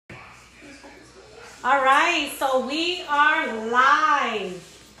All right, so we are live.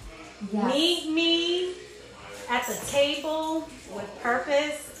 Yes. Meet me at the table with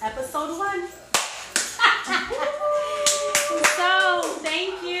purpose, episode 1. So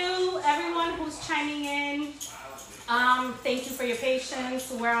thank you, everyone who's chiming in. Thank you for your patience.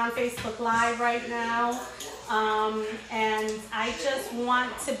 We're on Facebook Live right now, and I just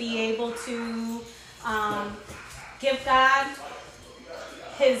want to be able to give God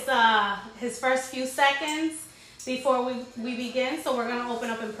his first few seconds before we begin. So we're going to open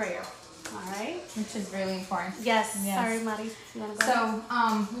up in prayer. All right? Which is really important. Yes. Sorry, Mari. You want to go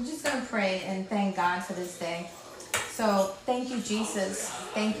ahead? So we're just going to pray and thank God for this day. So thank you, Jesus.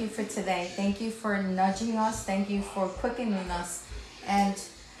 Thank you for today. Thank you for nudging us. Thank you for quickening us. And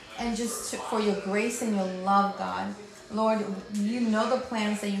just for your grace and your love, God. Lord, you know the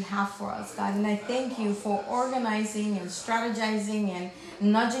plans that you have for us, God. And I thank you for organizing and strategizing and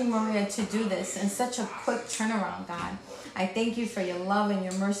nudging Maria to do this in such a quick turnaround, God. I thank you for your love and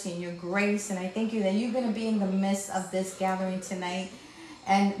your mercy and your grace. And I thank you that you're going to be in the midst of this gathering tonight.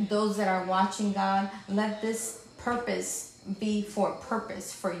 And those that are watching, God, let this purpose be for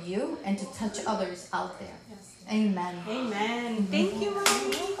purpose for you and to touch others out there. Yes. Amen. Amen. Thank you,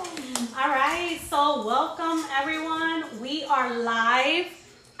 Marie. All right, so welcome, everyone. We are live.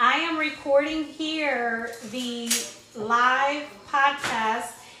 I am recording here the live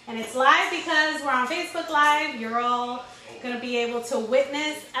podcast, and it's live because we're on Facebook Live. You're all going to be able to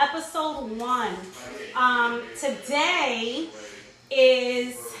witness episode 1. Today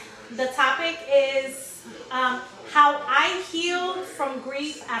the topic is how I healed from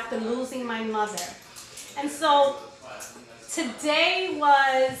grief after losing my mother. And so today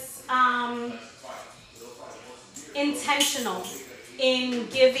was intentional in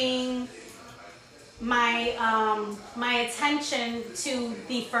giving my attention to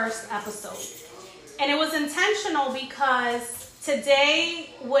the first episode. And it was intentional because today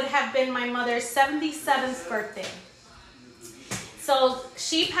would have been my mother's 77th birthday. So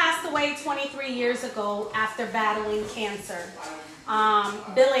she passed away 23 years ago after battling cancer,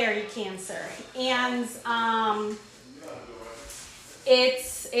 biliary cancer. And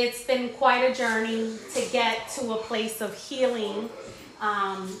it's been quite a journey to get to a place of healing.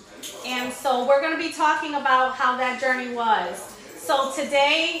 And so we're going to be talking about how that journey was. So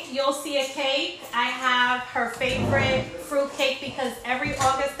today you'll see a cake. I have her favorite fruit cake because every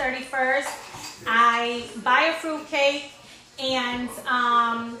August 31st I buy a fruit cake and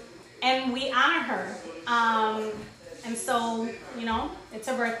we honor her. And so, you know, it's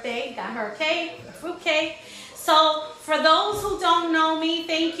her birthday. Got her a cake, a fruit cake. So for those who don't know me,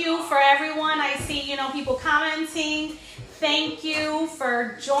 thank you. For everyone, I see, you know, people commenting. Thank you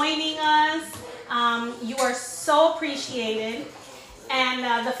for joining us. You are so appreciated.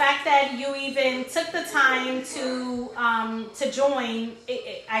 And the fact that you even took the time to join,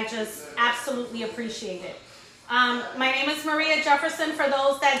 I just absolutely appreciate it. My name is Maria Jefferson, for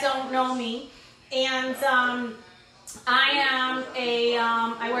those that don't know me. And I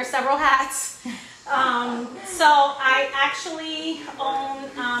wear several hats. So I actually own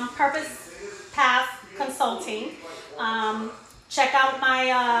Purpose Path Consulting. Check out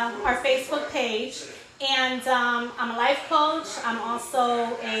our Facebook page. And I'm a life coach. I'm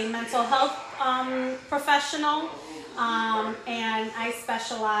also a mental health professional. And I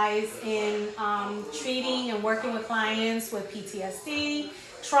specialize in treating and working with clients with PTSD,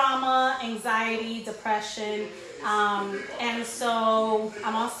 trauma, anxiety, depression. And so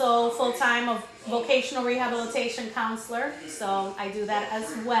I'm also full-time a vocational rehabilitation counselor. So I do that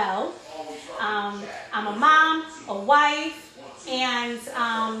as well. I'm a mom, a wife, and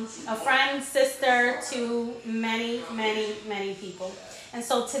a friend, sister to many, many, many people. And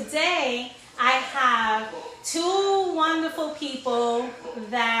so today I have 2 wonderful people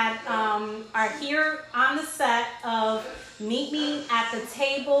that are here on the set of Meet Me at the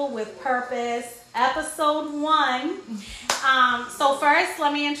Table with Purpose, episode 1. So first,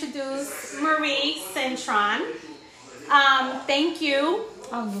 let me introduce Marie Cintron. Thank you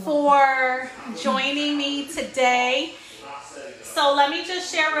for joining me today. So let me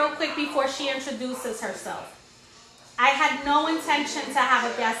just share real quick before she introduces herself. I had no intention to have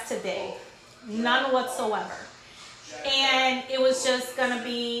a guest today. None whatsoever. And it was just going to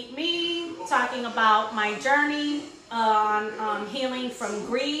be me talking about my journey on healing from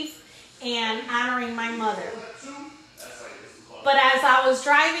grief and honoring my mother. But as I was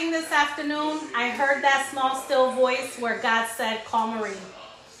driving this afternoon, I heard that small, still voice where God said, call Marie.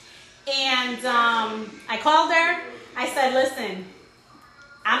 And I called her. I said, listen,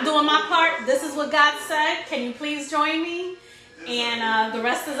 I'm doing my part. This is what God said. Can you please join me? and the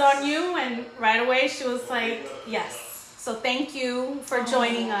rest is on you. And right away she was like, yes. So thank you for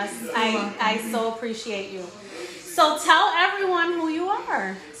joining us. I so appreciate you. So tell everyone who you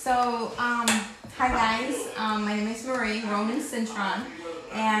are. So, hi guys. My name is Marie Roman Cintron,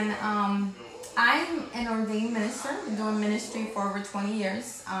 and I'm an ordained minister. I've been doing ministry for over 20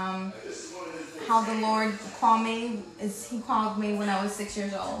 years. How the Lord called me is He called me when I was 6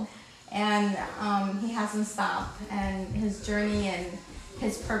 years old, and He hasn't stopped. And His journey and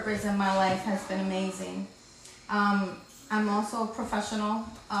His purpose in my life has been amazing. I'm also a professional.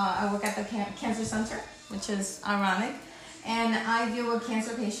 I work at the Cancer Center, which is ironic. And I deal with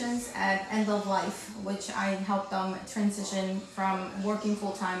cancer patients at end of life, which I help them transition from working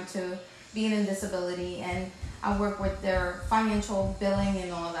full-time to being in disability. And I work with their financial billing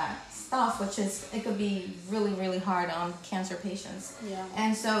and all of that stuff, which is, it could be really, really hard on cancer patients. Yeah.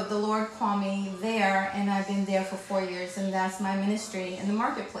 And so the Lord called me there, and I've been there for 4 years, and that's my ministry in the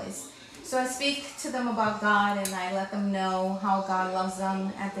marketplace. So I speak to them about God, and I let them know how God loves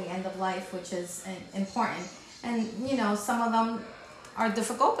them at the end of life, which is important. And, you know, some of them are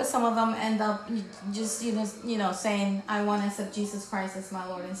difficult, but some of them end up just, you know, saying, I want to accept Jesus Christ as my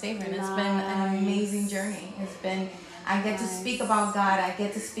Lord and Savior. And it's been an amazing journey. It's been, I get to speak about God. I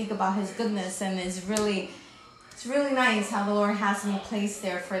get to speak about His goodness. And it's really nice how the Lord has me placed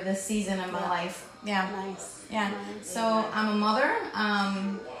there for this season of my life. Yeah. Nice. Yeah. So I'm a mother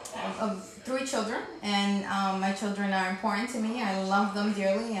of 3 children, and my children are important to me. I love them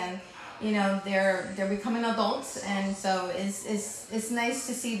dearly, and you know they're becoming adults, and so it's nice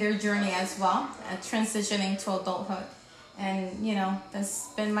to see their journey as well, transitioning to adulthood. And you know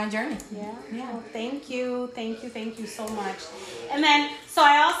that's been my journey. Yeah. Well, thank you so much. And then so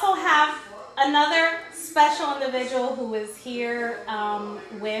I also have another special individual who is here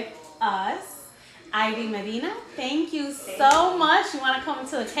with us. Ivy Medina, thank you so much. You want to come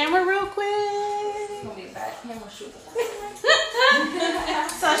to the camera real quick? It's gonna be a bad camera shoot.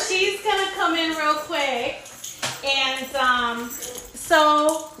 So she's gonna come in real quick, and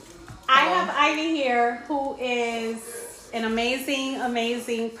so I have Ivy here, who is an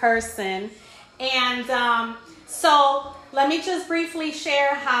amazing person, and so let me just briefly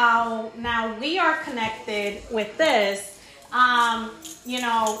share how now we are connected with this. You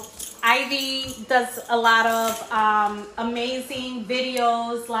know, Ivy does a lot of amazing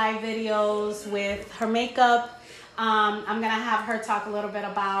videos, live videos with her makeup. I'm going to have her talk a little bit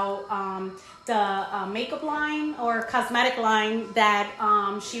about the makeup line or cosmetic line that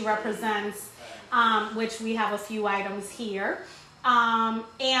she represents, which we have a few items here.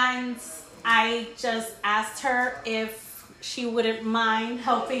 And I just asked her if she wouldn't mind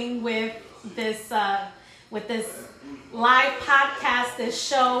helping with this live podcast, this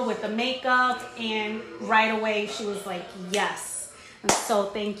show with the makeup, and right away she was like, yes. And so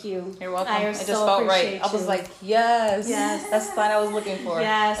thank you. You're welcome. I just felt right. I was like, yes. That's the sign I was looking for.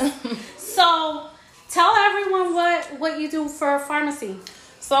 Yes. So tell everyone what you do for Pharmacy.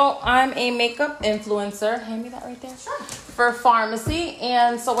 So I'm a makeup influencer. Hand me that right there. Sure. For Pharmacy.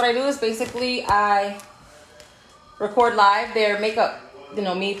 And so what I do is basically I record live their makeup, you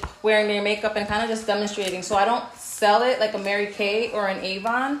know, me wearing their makeup and kind of just demonstrating. So I don't sell it like a Mary Kay or an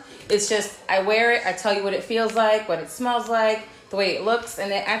Avon. It's just I wear it, I tell you what it feels like, what it smells like, the way it looks,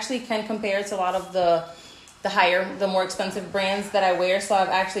 and it actually can compare to a lot of the more expensive brands that I wear. So I've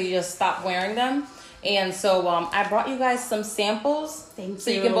actually just stopped wearing them. And so I brought you guys some samples. Thank you.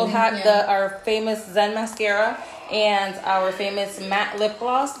 So you can both have our famous Zen mascara and our famous matte lip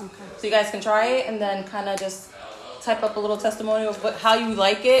gloss. Okay. So you guys can try it and then kind of just type up a little testimonial of how you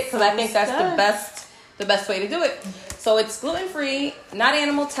like it, because I think that's the best way to do it. So it's gluten-free, not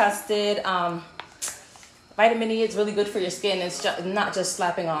animal tested. Vitamin E is really good for your skin. It's not just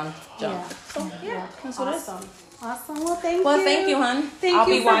slapping on junk. Yeah. So yeah, that's what it is. Awesome. Well, thank you. Well, thank you, hon. I'll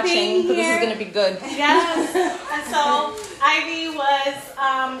be watching because this is going to be good. Yes. And so Ivy was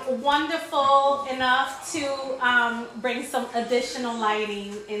wonderful enough to bring some additional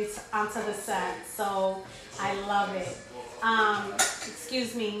lighting onto the set. So I love it.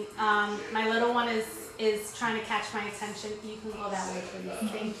 Excuse me. My little one is trying to catch my attention. You can go that way, please.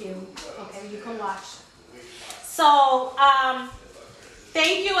 Thank you. Okay, you can watch. So,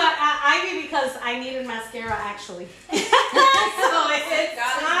 thank you, Ivy, because I needed mascara, actually. So it's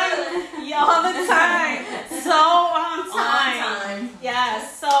on all the time. So on time.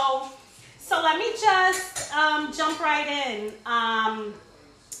 Yes. So let me just jump right in.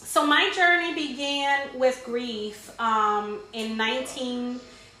 So my journey began with grief in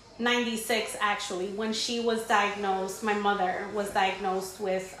 1996, actually, when she was diagnosed. My mother was diagnosed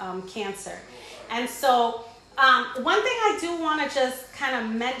with cancer. And so One thing I do want to just kind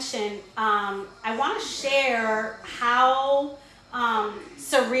of mention, I want to share how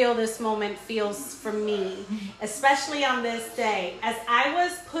surreal this moment feels for me, especially on this day. As I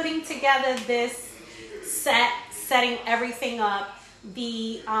was putting together this setting everything up,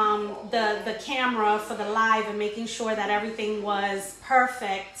 the camera for the live and making sure that everything was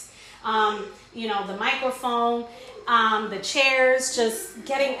perfect, the microphone, the chairs, just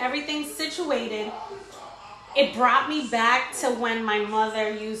getting everything situated. It brought me back to when my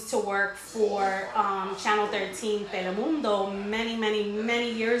mother used to work for Channel 13 Telemundo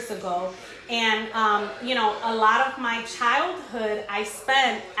many years ago. And, a lot of my childhood I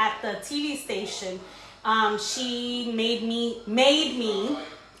spent at the TV station. She made me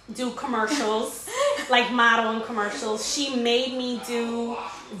do commercials, like modeling commercials. She made me do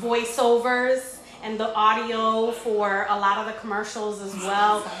voiceovers and the audio for a lot of the commercials as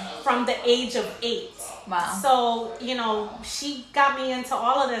well from the age of 8. Wow. So, she got me into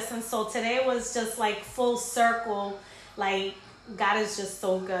all of this. And so today was just like full circle. Like, God is just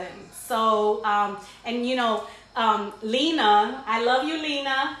so good. So, Lena, I love you,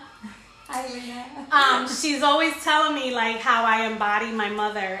 Lena. Hi, Lena. She's always telling me like how I embody my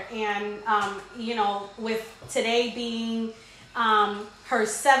mother. And, with today being her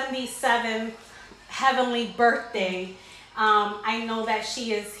 77th heavenly birthday, I know that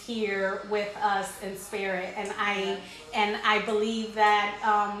she is here with us in spirit, and I believe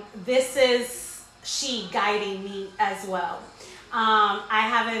that this is she guiding me as well. I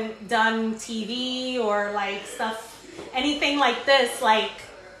haven't done TV or like stuff, anything like this, like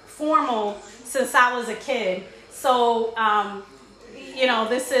formal, since I was a kid. So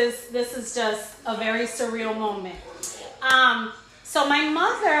this is just a very surreal moment. So my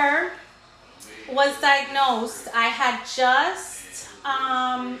mother was diagnosed. I had just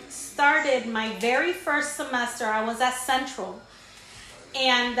started my very first semester. I was at Central,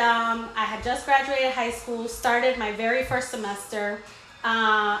 and I had just graduated high school, started my very first semester.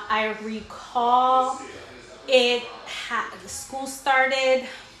 I recall school started,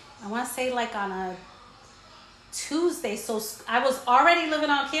 I want to say like on a Tuesday, so I was already living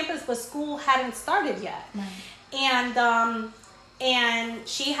on campus, but school hadn't started yet. Right. And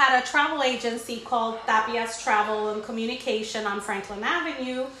she had a travel agency called Tapias Travel and Communication on Franklin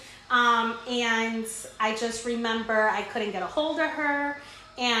Avenue. And I just remember I couldn't get a hold of her.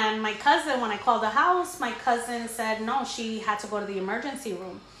 And my cousin, when I called the house, my cousin said no, she had to go to the emergency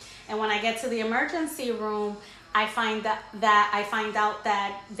room. And when I get to the emergency room, I find out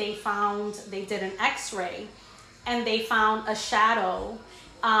that they did an X-ray, and they found a shadow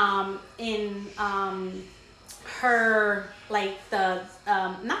in her, like the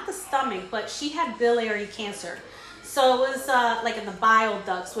not the stomach, but she had biliary cancer. So it was like in the bile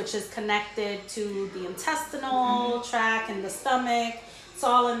ducts, which is connected to the intestinal tract and the stomach. It's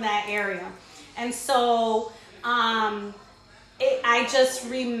all in that area. And so I just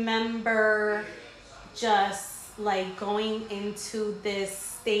remember just like going into this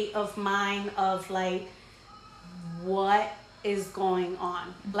state of mind of like, what is going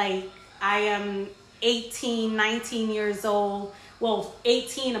on? Like, I am 18, 19 years old. Well,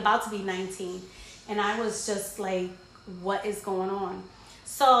 18, about to be 19. And I was just like, what is going on?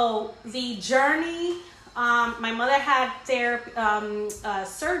 So the journey, my mother had their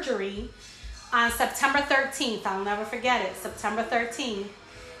surgery on September 13th. I'll never forget it, September 13th.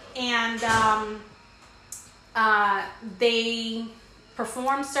 And they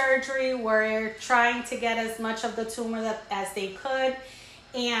performed surgery, were trying to get as much of the tumor as they could.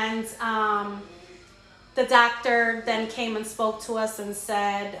 And the doctor then came and spoke to us and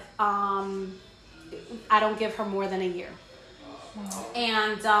said, I don't give her more than a year.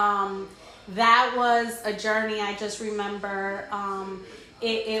 And that was a journey. I just remember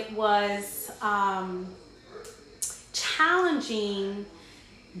it was challenging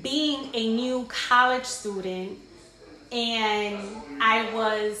being a new college student, and I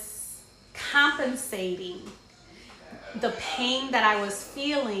was compensating the pain that I was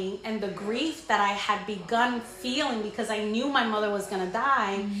feeling and the grief that I had begun feeling, because I knew my mother was going to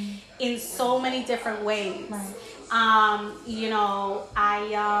die in so many different ways. Right.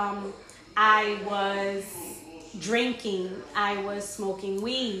 I was drinking, I was smoking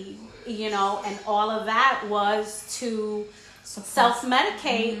weed, and all of that was to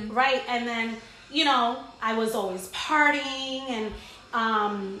self-medicate, right? And then, I was always partying, and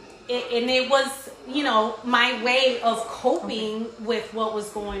it was, my way of coping with what was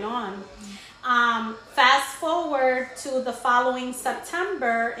going on. Fast forward to the following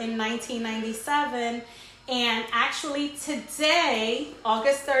September in 1997, And actually today,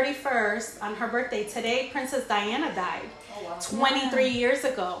 August 31st, on her birthday, today Princess Diana died. Oh, wow. 23 years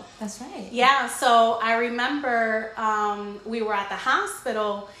ago. That's right. Yeah, so I remember we were at the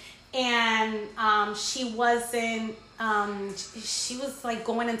hospital, and she wasn't, she was like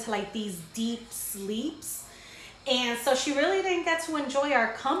going into like these deep sleeps. And so she really didn't get to enjoy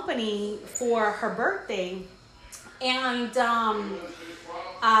our company for her birthday. And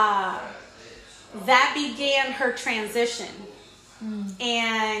that began her transition.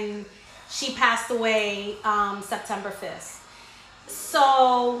 And she passed away September 5th.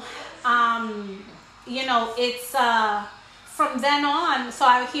 So, you know, it's from then on.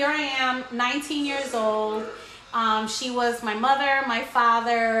 So here I am, 19 years old. She was my mother, my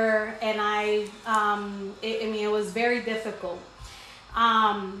father, and I mean, it was very difficult.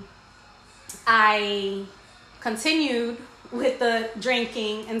 I continued with the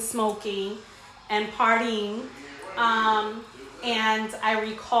drinking and smoking and partying. And I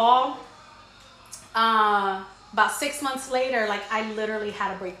recall about 6 months later, like I literally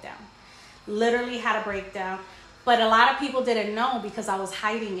had a breakdown. But a lot of people didn't know because I was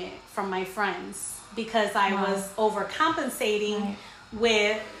hiding it from my friends because I was overcompensating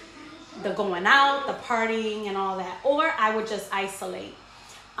with the going out, the partying and all that. Or I would just isolate.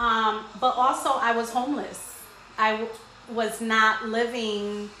 But also I was homeless. I was not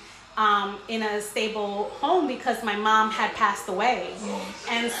living in a stable home because my mom had passed away.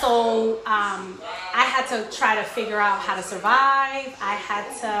 And so I had to try to figure out how to survive. I had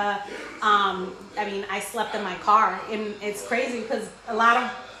to, I mean, I slept in my car. And it's crazy because a lot of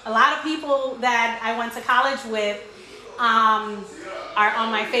people that I went to college with are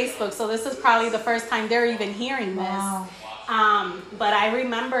on my Facebook. So this is probably the first time they're even hearing this. Wow. But I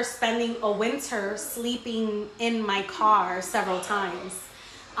remember spending a winter sleeping in my car several times.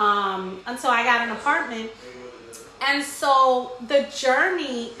 Until I got an apartment. And so the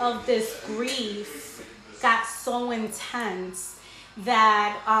journey of this grief got so intense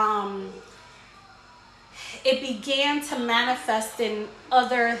that it began to manifest in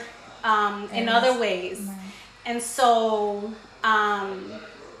other ways. Right. And so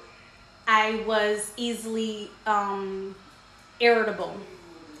I was easily irritable,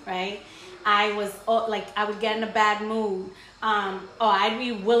 right? I was I would get in a bad mood. I'd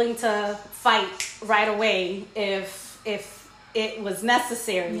be willing to fight right away if it was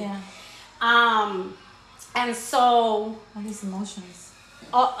necessary. Yeah. And so All these emotions.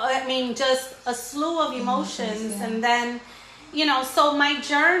 I mean, just a slew of emotions, yeah. and then, you know, so my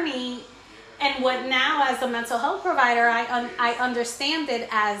journey, and what now as a mental health provider, I understand it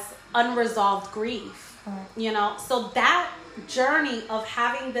as unresolved grief. Correct. You know, so that journey of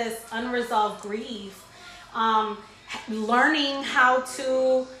having this unresolved grief, learning how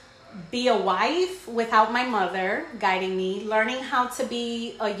to be a wife without my mother guiding me, learning how to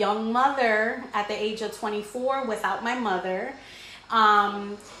be a young mother at the age of 24 without my mother,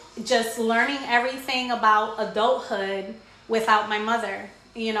 just learning everything about adulthood without my mother,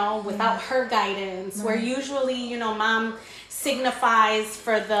 you know, without her guidance, where usually, you know, mom signifies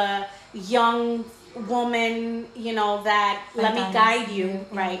for the young woman, you know, that let me guide you,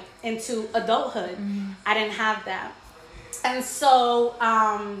 right, into adulthood. I didn't have that. And so,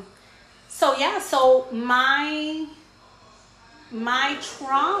 so my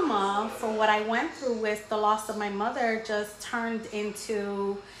trauma for what I went through with the loss of my mother just turned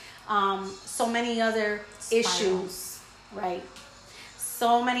into so many other issues, right?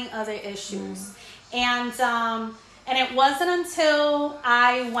 So many other issues. And it wasn't until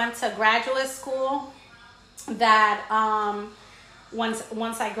I went to graduate school that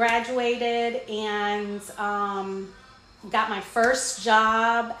once I graduated and got my first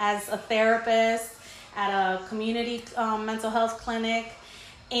job as a therapist at a community mental health clinic,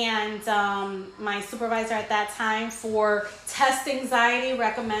 and my supervisor at that time for test anxiety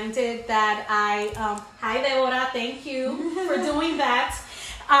recommended that I hi Deborah, thank you for doing that.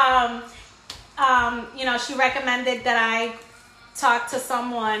 You know, she recommended that I talk to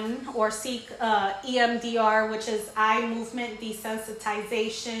someone or seek EMDR, which is eye movement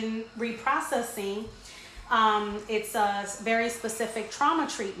desensitization reprocessing. It's a very specific trauma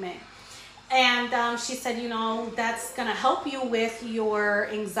treatment. And she said, you know, that's going to help you with your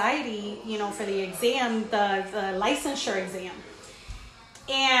anxiety, you know, for the exam, the licensure exam.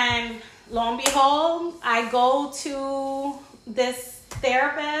 And lo and behold, I go to this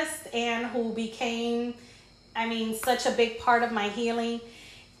therapist and who became, I mean, such a big part of my healing.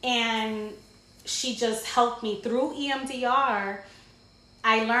 And she just helped me through EMDR.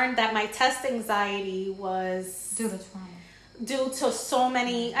 I learned that my test anxiety was Due to trauma. due to so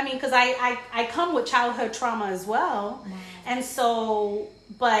many, I mean, because I come with childhood trauma as well. And so,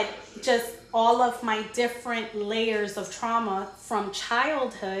 but just all of my different layers of trauma from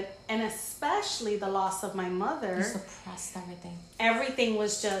childhood, and especially the loss of my mother. You suppressed everything. Everything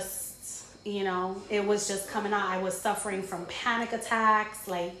was just, it was just coming out. I was suffering from panic attacks,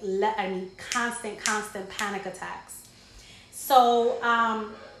 constant panic attacks. So,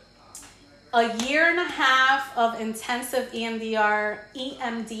 a year and a half of intensive EMDR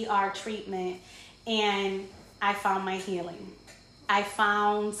treatment, and I found my healing. I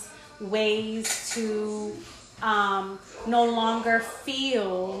found ways to no longer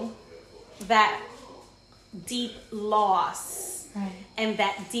feel that deep loss and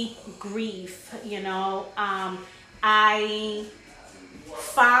that deep grief. I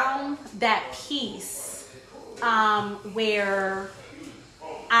found that peace where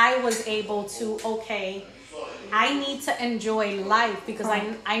I was able to, I need to enjoy life because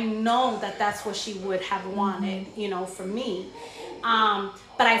I know that that's what she would have wanted, for me.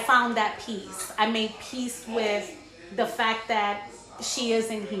 But I found that peace. I made peace with the fact that she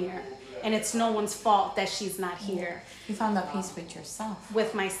isn't here, and it's no one's fault that she's not here. You found that peace with yourself.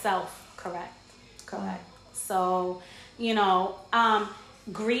 With myself, correct. So,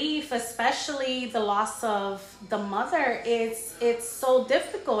 grief, especially the loss of the mother, it's so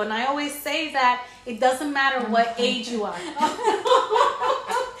difficult. And I always say that it doesn't matter what age you are. I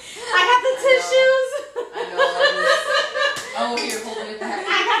got the tissues. I know. Here, hold it back.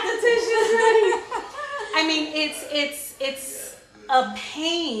 I got the tissues ready. I mean, it's a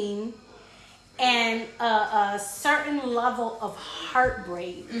pain and a certain level of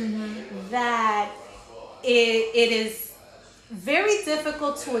heartbreak that it is very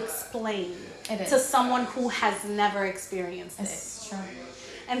difficult to explain to someone who has never experienced it. It's true.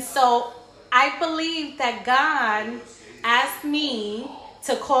 And so I believe that God asked me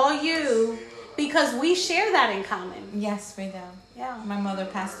to call you because we share that in common. Yes, we do. Yeah. My mother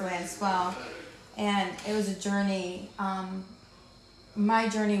passed away as well, and it was a journey. My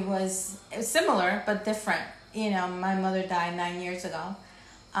journey was similar but different. My mother died 9 years ago,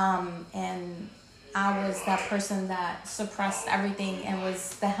 and I was that person that suppressed everything and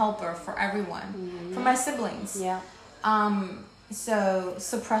was the helper for everyone, for my siblings. Yeah. So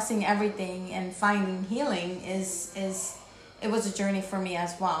suppressing everything and finding healing it was a journey for me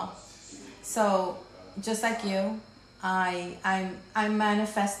as well. So just like you, I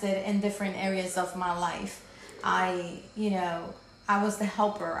manifested in different areas of my life. I was the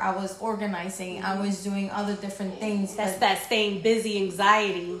helper. I was organizing. I was doing other different things. That's that staying busy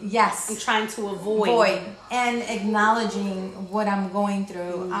anxiety. Yes. I'm trying to avoid. And acknowledging what I'm going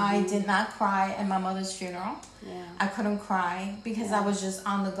through. I did not cry at my mother's funeral. Yeah. I couldn't cry because I was just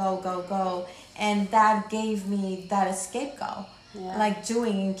on the go. And that gave me that escape go. Yeah. Like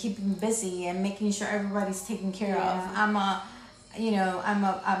doing and keeping busy and making sure everybody's taken care of. I'm a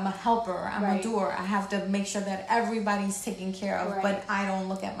helper. I'm a doer. I have to make sure that everybody's taken care of, but I don't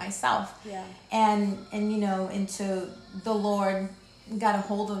look at myself. Yeah. And into the Lord got a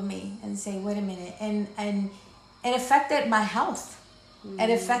hold of me and say, wait a minute. And it affected my health. It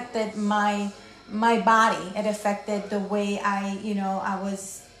affected my body. It affected the way I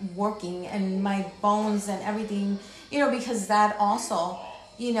was working and my bones and everything, because that also,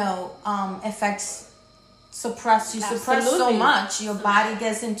 affects suppress so much, your body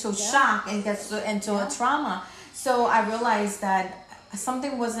gets into shock and gets into a trauma. So I realized that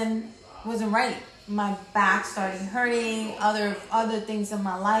something wasn't right. My back started hurting, other things in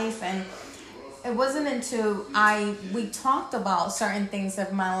my life, and it wasn't until we talked about certain things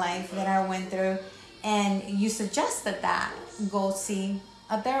of my life that I went through, and you suggested that go see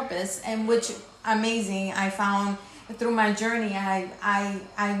a therapist, and which amazing. I found through my journey,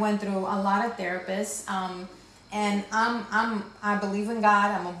 I went through a lot of therapists, and I believe in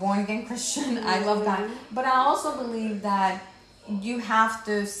God. I'm a born again Christian. I love God, but I also believe that you have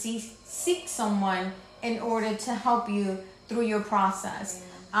to seek someone in order to help you through your process.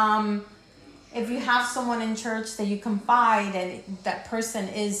 If you have someone in church that you confide, and that person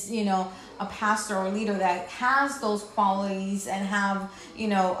is, a pastor or leader that has those qualities and have,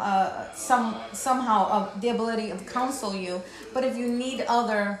 somehow the ability of counsel you. But if you need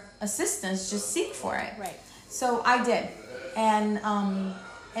other assistance, just seek for it. Right. So I did, and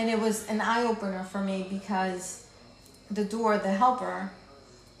it was an eye opener for me because the helper,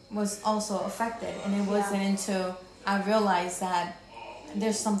 was also affected, and it wasn't until I realized that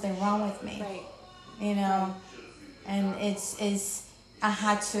there's something wrong with me. Right. And it's I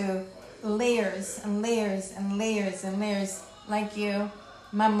had to layers and layers and layers and layers. Like you,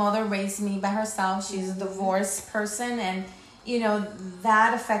 my mother raised me by herself. She's a divorced person,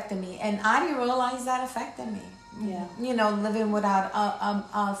 that affected me. And I didn't realize that affected me. Yeah. Living without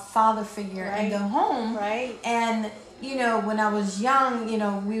a father figure in the home. Right. And, when I was young,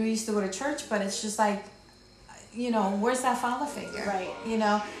 we used to go to church, but it's just like, where's that father figure? Right.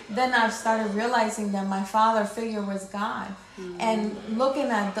 Then I started realizing that my father figure was God. And looking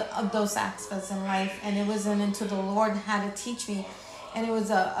at those aspects in life, and it wasn't until the Lord had to teach me. And it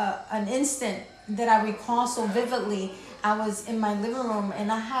was an instant that I recall so vividly. I was in my living room,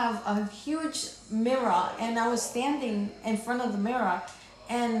 and I have a huge mirror, and I was standing in front of the mirror,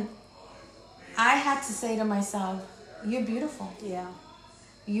 and I had to say to myself, you're beautiful. Yeah.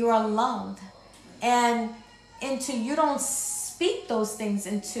 You are loved. And until you don't speak those things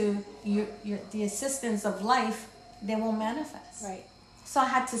into the assistance of life, they won't manifest. Right. So I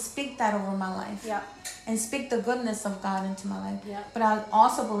had to speak that over my life. Yeah. And speak the goodness of God into my life. Yeah. But I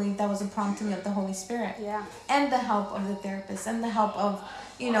also believe that was a prompting of the Holy Spirit. Yeah. And the help of the therapist, and the help of,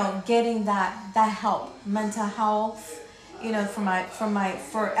 getting that help, mental health,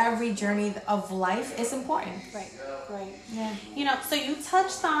 for every journey of life is important. Right. Right. Yeah. So you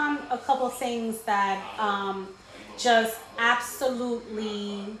touched on a couple of things that just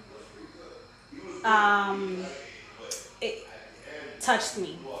absolutely it touched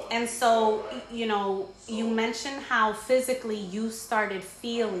me. And so, you mentioned how physically you started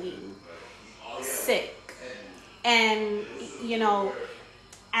feeling sick. And,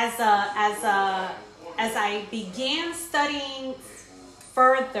 as I began studying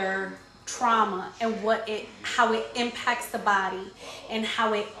further trauma and how it impacts the body and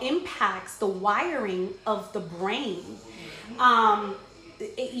how it impacts the wiring of the brain,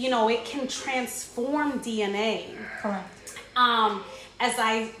 it can transform DNA. Correct. As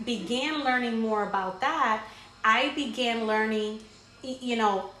I began learning more about that, I began learning,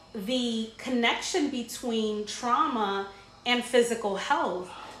 the connection between trauma and physical health,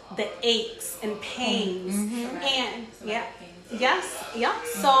 the aches and pains, and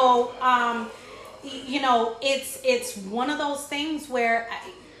So, it's one of those things where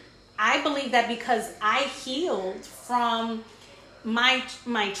I believe that because I healed from my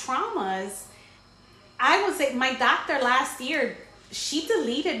traumas, my doctor last year, she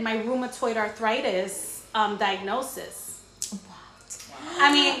deleted my rheumatoid arthritis diagnosis.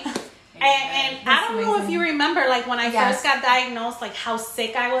 I mean, and I don't know if you remember, like when I first got diagnosed, like how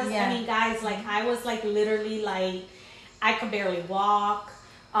sick I was. Yeah. I mean, guys, like I was like literally like I could barely walk.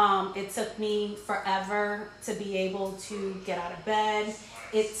 It took me forever to be able to get out of bed.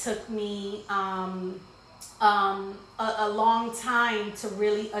 It took me a long time to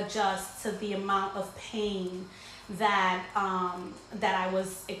really adjust to the amount of pain that I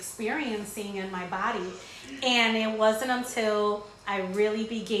was experiencing in my body. And it wasn't until I really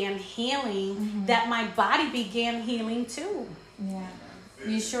began healing that my body began healing too. Yeah,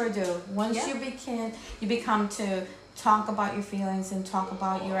 you sure do. Once you become to talk about your feelings and talk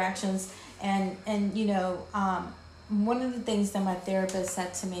about your actions, and one of the things that my therapist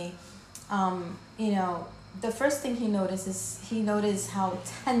said to me, the first thing he noticed how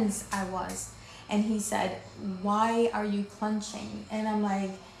tense I was. And he said, why are you clenching? And I'm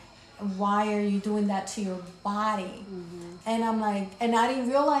like, why are you doing that to your body? And I'm like, and I didn't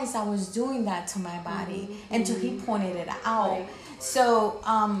realize I was doing that to my body until he pointed it out. Right. So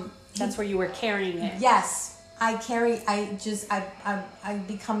that's where you were carrying it. Yes, I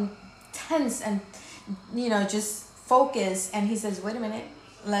become tense and just focused. And he says, wait a minute,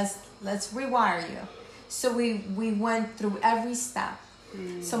 let's rewire you. So we went through every step.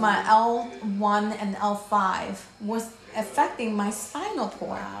 So my L1 and L5 was affecting my spinal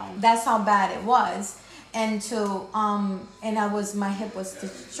cord. Wow. That's how bad it was. And my hip was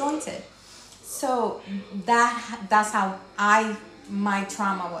disjointed. So that's how my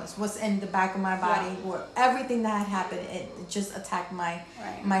trauma was in the back of my body, where everything that had happened, it just attacked my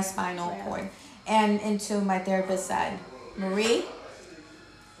spinal cord. And until my therapist said, Marie,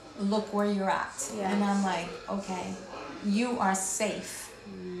 look where you're at. Yeah. And I'm like, okay, you are safe.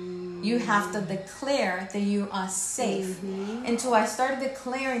 You have to declare that you are safe. Until I started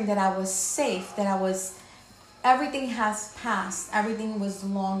declaring that I was safe, everything has passed, everything was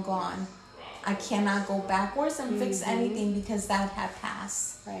long gone. I cannot go backwards and fix anything because that had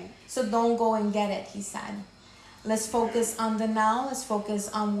passed. Right. So don't go and get it, he said. Let's focus on the now. Let's focus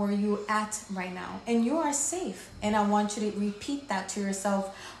on where you're at right now. And you are safe. And I want you to repeat that to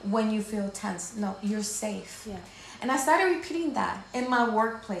yourself when you feel tense. No, you're safe. Yeah. And I started repeating that in my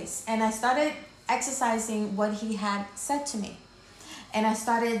workplace. And I started exercising what he had said to me. And I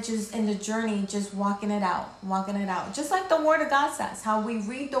started just in the journey, just walking it out. Just like the Word of God says, how we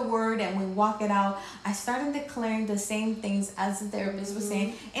read the Word and we walk it out. I started declaring the same things as the therapist was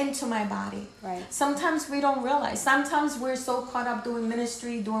saying into my body. Right. Sometimes we don't realize. Sometimes we're so caught up doing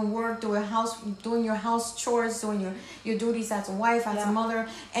ministry, doing work, doing your house chores, doing your duties as a wife, as a mother,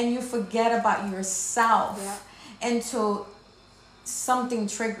 and you forget about yourself until something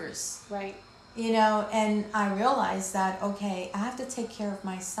triggers. Right. You know, and I realized that, okay, I have to take care of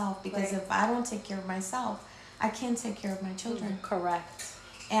myself, because if I don't take care of myself, I can't take care of my children. Correct.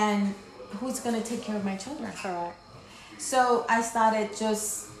 And who's going to take care of my children? Correct. So I started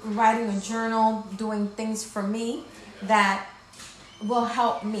just writing a journal, doing things for me that will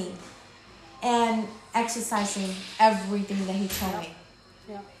help me, and exercising everything that he told me.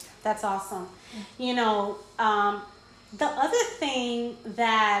 Yeah, that's awesome. You know, the other thing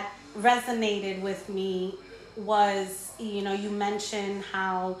that resonated with me was, you know, you mentioned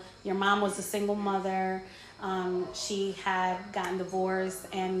how your mom was a single mother. She had gotten divorced,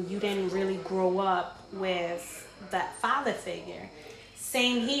 and you didn't really grow up with that father figure.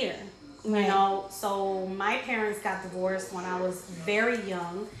 Same here, you know. So my parents got divorced when I was very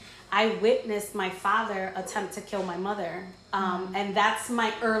young. I witnessed my father attempt to kill my mother, and that's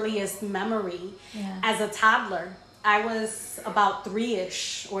my earliest memory as a toddler. I was about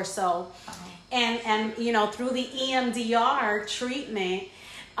 3-ish or so. And you know, through the EMDR treatment,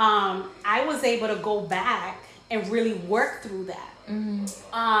 I was able to go back and really work through that.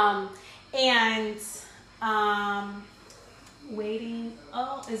 Waiting.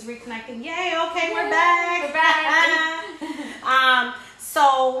 Oh, it's reconnecting. Yay, okay, we're back.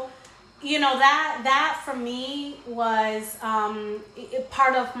 So, you know, that for me was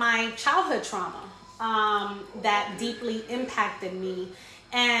part of my childhood trauma. That deeply impacted me.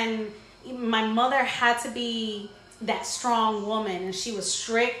 And my mother had to be that strong woman, and she was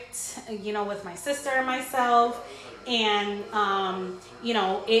strict, you know, with my sister and myself. And, you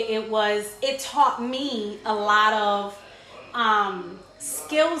know, it taught me a lot of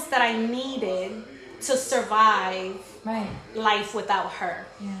skills that I needed to survive life without her.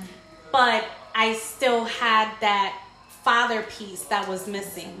 Yeah. But I still had that father piece that was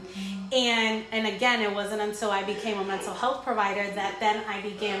missing. And again, it wasn't until I became a mental health provider that then I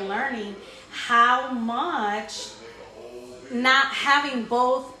began learning how much not having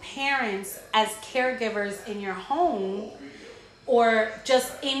both parents as caregivers in your home, or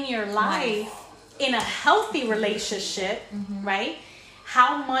just in your life, in a healthy relationship, right?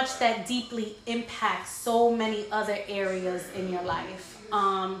 How much that deeply impacts so many other areas in your life.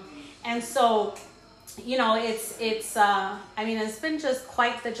 And so, you know, it's I mean, it's been just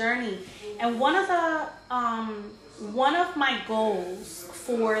quite the journey. And one of my goals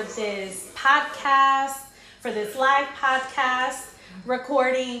for this podcast, for this live podcast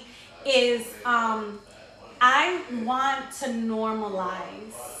recording, is I want to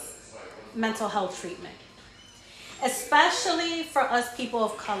normalize mental health treatment, especially for us people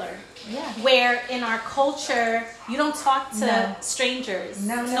of color. Yeah. Where in our culture you don't talk to strangers.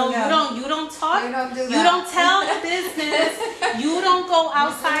 No, you don't talk. You don't do that. You don't tell the business. You don't go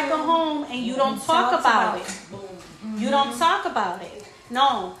outside the home and you don't talk about it. You don't talk about it.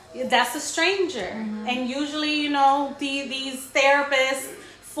 No, that's a stranger. And usually, you know, these therapists,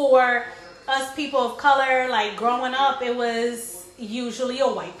 for us people of color, like growing up, it was usually a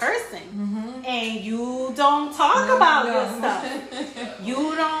white person. And you don't talk about this stuff.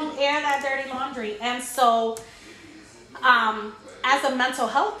 You don't air that dirty laundry. And so, as a mental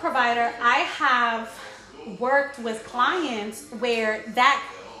health provider, I have worked with clients where that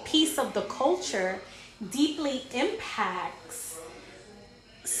piece of the culture deeply impacts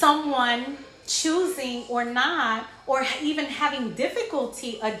someone choosing or not, or even having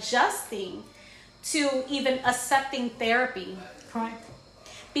difficulty adjusting to even accepting therapy. Correct.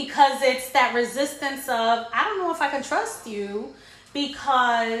 Because it's that resistance of, I don't know if I can trust you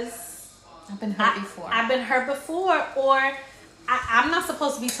because I've been hurt before. I've been hurt before, or I'm not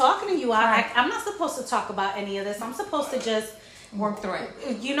supposed to be talking to you. I'm not supposed to talk about any of this. I'm supposed to just work through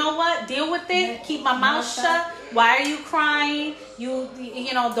it. You know what? Deal with it. Keep my mouth shut. Why are you crying? You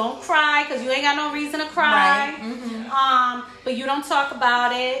know, don't cry because you ain't got no reason to cry. Right. But you don't talk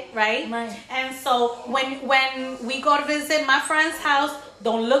about it, right? Right. And so when we go to visit my friend's house,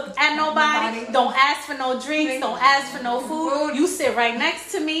 don't look at nobody. Don't ask for no drinks. Don't ask for no food. You sit right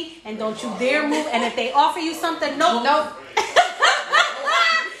next to me and don't you dare move. And if they offer you something, nope.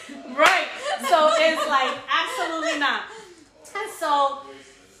 Right. So it's like, absolutely not. And so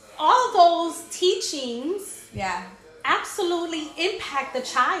all those teachings absolutely impact the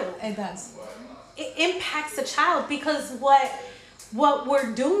child. It does. It impacts the child because what what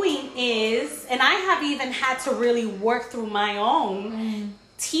we're doing is, and I have even had to really work through my own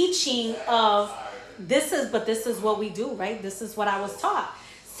teaching of this is what we do, right? This is what I was taught.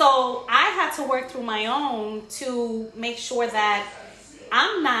 So I had to work through my own to make sure that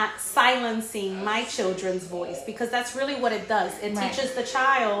I'm not silencing my children's voice, because that's really what it does. It teaches the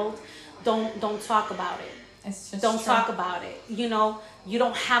child, don't talk about it. It's just don't talk about it. You know, you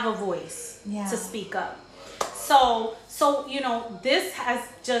don't have a voice to speak up. So you know, this has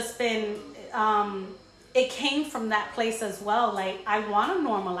just been it came from that place as well. Like, I want to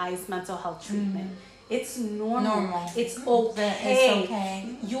normalize mental health treatment. It's normal. It's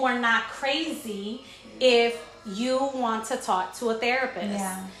okay. You are not crazy if you want to talk to a therapist.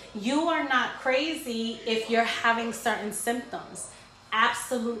 Yeah. You are not crazy if you're having certain symptoms.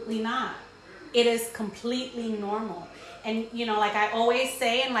 Absolutely not. It is completely normal. And, you know, like I always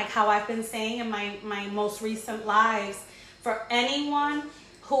say, and like how I've been saying in my most recent lives, for anyone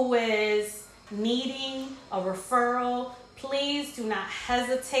who is needing a referral, please do not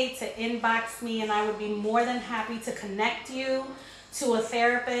hesitate to inbox me, and I would be more than happy to connect you to a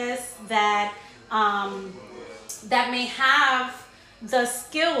therapist that that may have the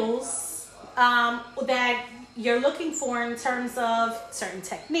skills that you're looking for in terms of certain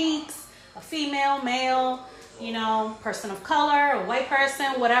techniques, a female, male, you know, person of color, a white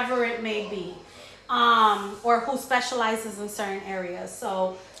person, whatever it may be, or who specializes in certain areas.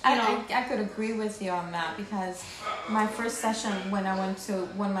 So, I could agree with you on that, because my first session, when I went to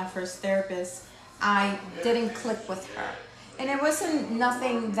one of my first therapists, I didn't click with her. And it wasn't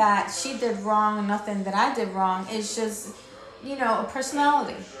nothing that she did wrong and nothing that I did wrong. It's just, you know, a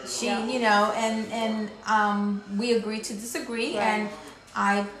personality. She, you know, and we agreed to disagree, and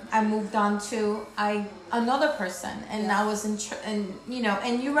I moved on to another person, and I was and you know,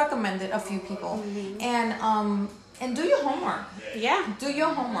 and you recommended a few people, and do your homework. Yeah, do your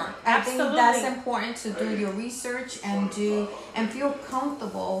homework. Absolutely. I think that's important, to do your research and feel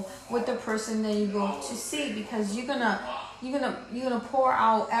comfortable with the person that you go to see, because you're gonna pour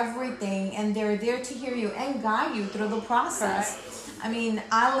out everything, and they're there to hear you and guide you through the process. Correct. I mean,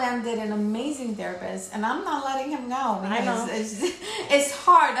 I landed an amazing therapist, and I'm not letting him go. I know. It's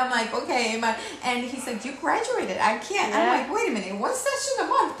hard. I'm like, okay, and he said, you graduated. I can't. Yeah. I'm like, wait a minute, one session a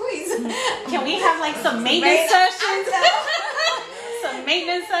month, please. Can we have like some maintenance sessions? Some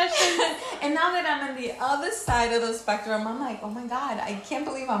maintenance sessions. And now that I'm on the other side of the spectrum, I'm like, oh my God, I can't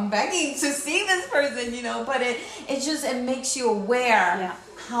believe I'm begging to see this person, you know. But it makes you aware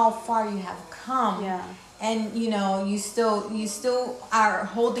how far you have come. Yeah. And you know, you still are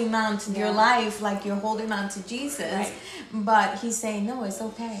holding on to your life like you're holding on to Jesus. Right. But he's saying, no, it's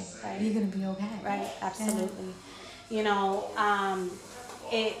okay. Right. You're gonna be okay. Right. Absolutely. Yeah. You know,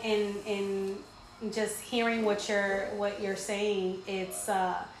 in just hearing what you're saying, it's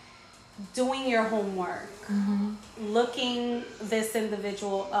doing your homework, looking this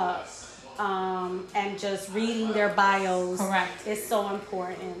individual up, and just reading their bios. Correct. Is so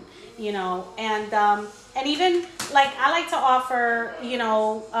important. You know, and even like I like to offer, you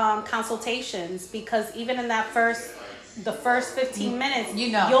know, consultations, because even in the first 15 minutes,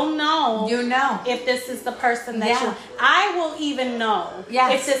 you'll know if this is the person that I will even know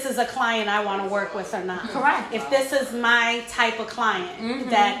if this is a client I want to work with or not. Correct. If this is my type of client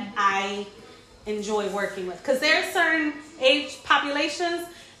that I enjoy working with, because there are certain age populations.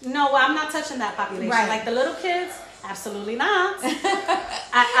 No, I'm not touching that population. Right. Like the little kids. Absolutely not.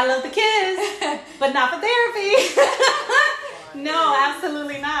 I love the kids, but not for therapy. No,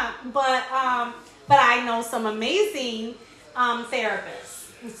 absolutely not. But I know some amazing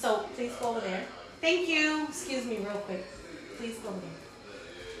therapists. So please go over there. Thank you. Excuse me, real quick. Please go over there.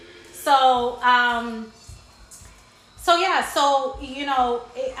 So you know,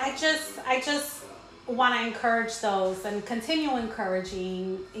 I just want to encourage those and continue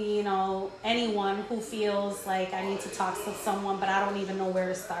encouraging, you know, anyone who feels like I need to talk to someone but I don't even know where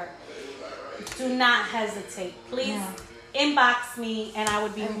to start. Do not hesitate. Please inbox me, and I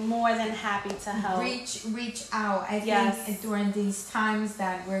would be more than happy to help. Reach out. I think during these times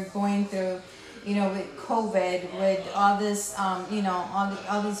that we're going through, you know, with COVID, with all this, you know,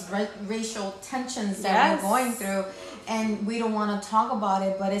 all these racial tensions that we're going through, and we don't want to talk about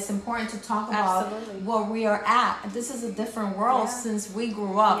it, but it's important to talk about where we are at. This is a different world since we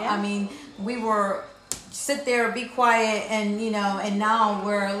grew up. I mean, we were sit there, be quiet, and you know, and now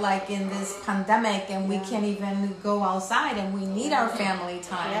we're like in this pandemic, and we can't even go outside, and we need our family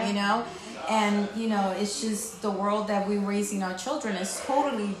time, you know. And you know, it's just the world that we're raising our children is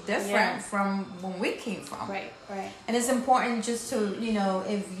totally different from when we came from. Right. And it's important just to, you know,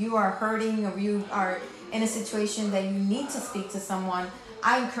 if you are hurting or you are in a situation that you need to speak to someone,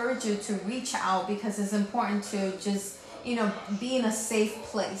 I encourage you to reach out, because it's important to just, be in a safe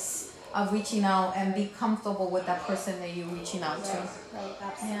place of reaching out and be comfortable with that person that you're reaching out to. Right,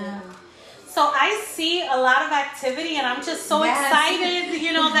 absolutely. Yeah. So I see a lot of activity, and I'm just so excited,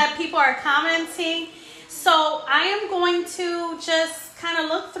 that people are commenting. So I am going to just kind of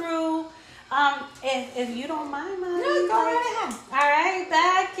look through, if you don't mind, Mommy. No, go right ahead. All right,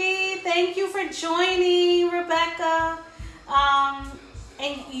 Becky, thank you for joining, Rebecca.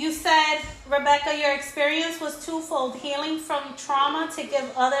 And you said, Rebecca, your experience was twofold: healing from trauma to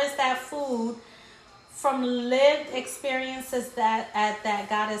give others that food from lived experiences that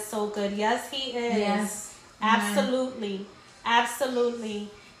God is so good. Yes, He is. Yes. Absolutely.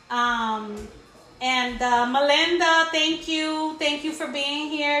 Absolutely. And Melinda, thank you. Thank you for being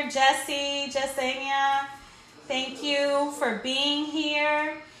here. Jesse, Jasenia, thank you for being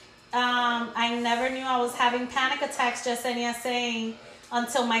here. I never knew I was having panic attacks, Jasenia saying,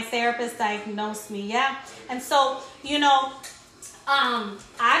 until my therapist diagnosed me. Yeah. And so,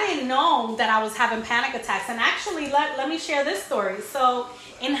 I didn't know that I was having panic attacks. And actually, let me share this story. So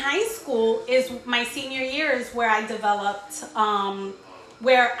in high school is my senior year is where I developed,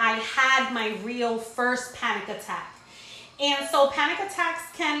 where I had my real first panic attack. And so panic attacks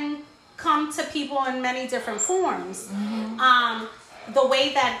can come to people in many different forms. Mm-hmm. The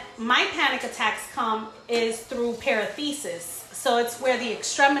way that my panic attacks come is through parathesis. So it's where the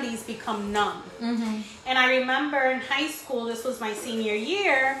extremities become numb. Mm-hmm. And I remember in high school, this was my senior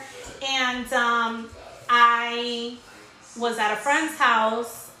year, and I was at a friend's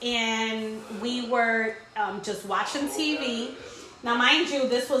house, and we were just watching TV. Now, mind you,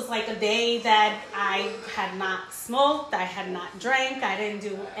 this was like a day that I had not smoked, I had not drank, I didn't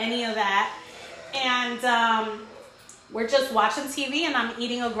do any of that. And we're just watching TV, and I'm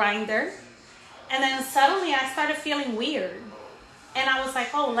eating a grinder. And then suddenly I started feeling weird. And I was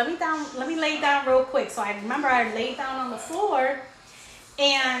like, oh, let me lay down real quick. So I remember I laid down on the floor,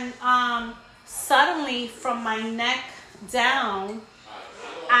 and suddenly from my neck down,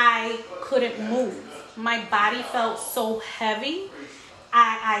 I couldn't move. My body felt so heavy.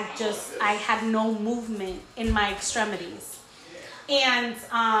 I had no movement in my extremities. And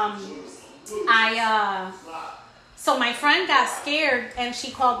so my friend got scared, and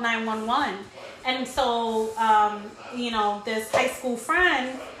she called 911. And so, this high school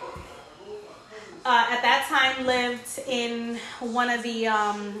friend at that time lived in one of the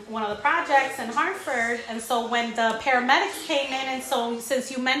projects in Hartford. And so when the paramedics came in, and so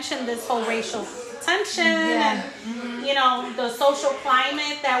since you mentioned this whole racial tension and the social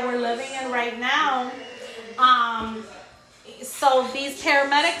climate that we're living in right now, so these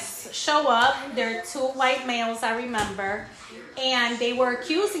paramedics show up. They're two white males, I remember. And they were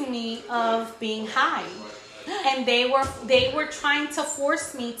accusing me of being high, and they were trying to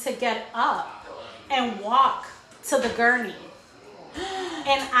force me to get up and walk to the gurney.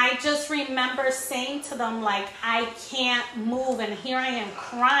 And I just remember saying to them, like, I can't move, and here I am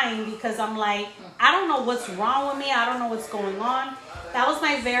crying because I'm like, I don't know what's wrong with me, I don't know what's going on. That was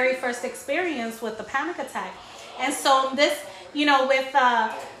my very first experience with the panic attack. And so this,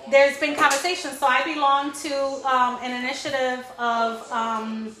 there's been conversations. So I belong to an initiative of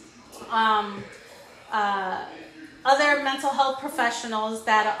other mental health professionals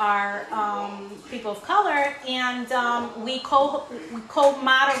that are people of color, and we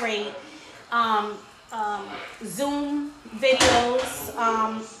co-moderate Zoom videos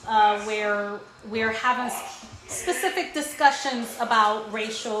where we're having specific discussions about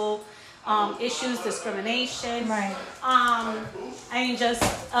racial issues, discrimination. Right. Just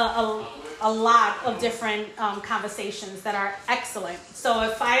a lot of different conversations that are excellent. So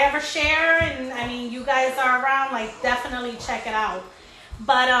if I ever share, and you guys are around, like, definitely check it out.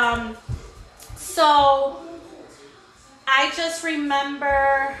 But so I just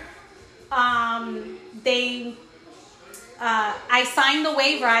remember I signed the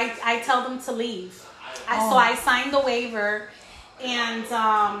waiver. I tell them to leave. So I signed the waiver. And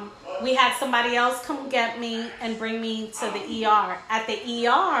we had somebody else come get me and bring me to the ER. At the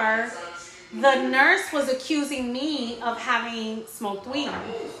ER, the nurse was accusing me of having smoked weed.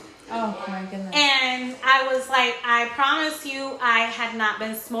 Oh, my goodness. And I was like, I promise you I had not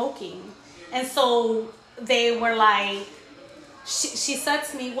been smoking. And so they were like, she said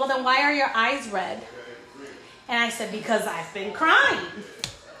to me, well, then why are your eyes red? And I said, because I've been crying.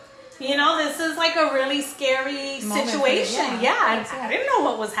 This is like a really scary situation. Yeah, I didn't know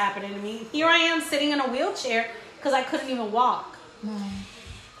what was happening to me. Here I am sitting in a wheelchair because I couldn't even walk.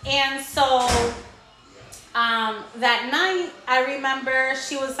 And so that night, I remember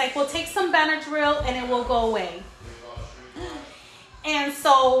she was like, well, take some Benadryl and it will go away. And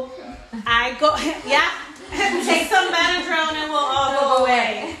so I go, yeah, take some Benadryl and it will all go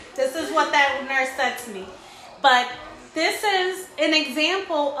away. This is what that nurse said to me. But this is an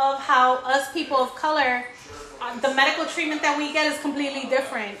example of how us people of color, the medical treatment that we get is completely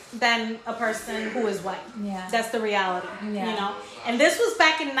different than a person who is white. Yeah. That's the reality, you know. And this was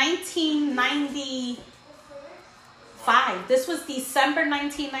back in 1995. This was December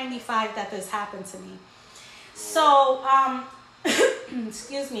 1995 that this happened to me. So,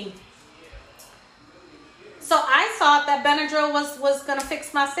 excuse me. So I thought that Benadryl was gonna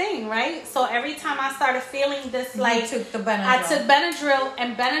fix my thing, right? So every time I started feeling this, like, you took the Benadryl. I took Benadryl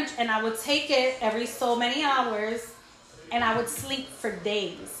and I would take it every so many hours, and I would sleep for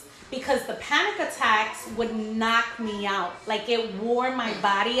days because the panic attacks would knock me out. Like, it wore my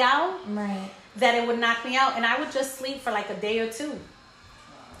body out. Right. That it would knock me out, and I would just sleep for like a day or two.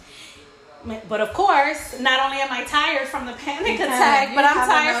 But of course, not only am I tired from the panic attack, but I'm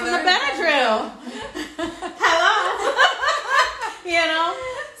tired from the Benadryl. Hello. You know?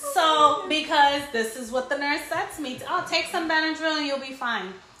 So, because this is what the nurse said to me. Oh, take some Benadryl and you'll be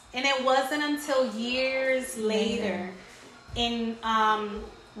fine. And it wasn't until years later,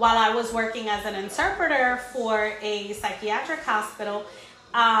 while I was working as an interpreter for a psychiatric hospital,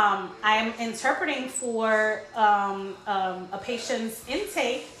 I'm interpreting for a patient's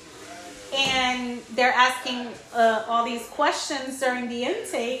intake. And they're asking all these questions during the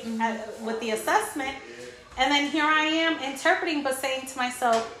intake with the assessment. And then here I am interpreting, but saying to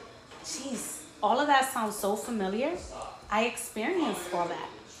myself, geez, all of that sounds so familiar. I experienced all that.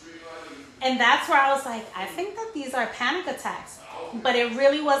 And that's where I was like, I think that these are panic attacks. But it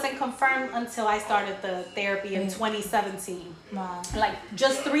really wasn't confirmed until I started the therapy in 2017. Wow. Like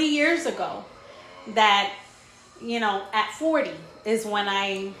just 3 years ago, that, you know, at 40 is when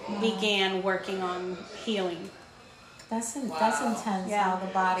I began working on healing. That's intense. How the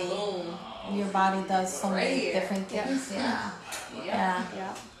body, your body does so many different things. Yeah.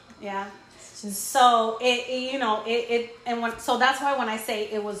 So so that's why when I say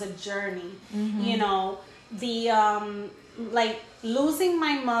it was a journey, you know, the like losing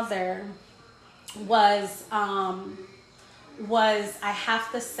my mother was I have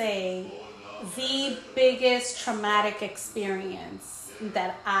to say, the biggest traumatic experience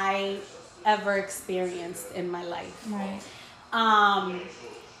that I ever experienced in my life. Right.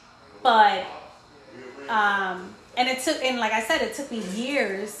 And like I said, it took me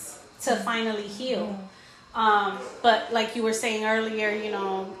years to finally heal. But like you were saying earlier, you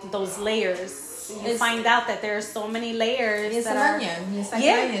know, those layers. You find out that there are so many layers. It's that an are, onion. It's like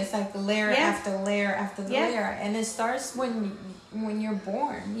an onion. It's like layer after layer after layer, and it starts when you're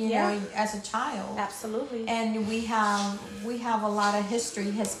born. You know, as a child. Absolutely. And we have a lot of history,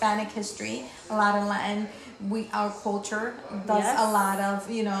 Hispanic history, a lot of Latin. Our culture does a lot of,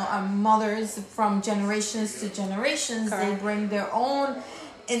 you know, our mothers from generations to generations. Correct. They bring their own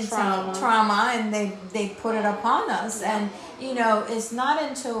trauma and they put it upon us. And you know, it's not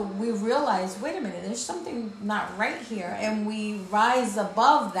until we realize, wait a minute, there's something not right here, and we rise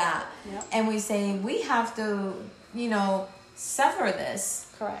above that. And we say, we have to, you know, sever this.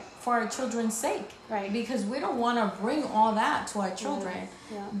 Correct. For our children's sake. Right. Because we don't want to bring all that to our children.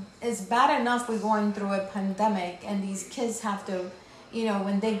 It's bad enough we're going through a pandemic and these kids have to, you know,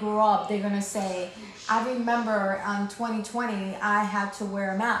 when they grow up, they're going to say, I remember on 2020, I had to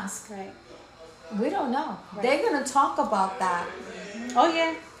wear a mask. Right. We don't know. Right. They're going to talk about that. Oh,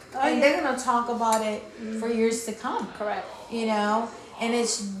 yeah. They're going to talk about it for years to come. Correct. You know, and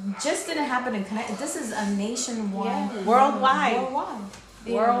it's just going to happen in Connecticut. This is a nationwide. Worldwide.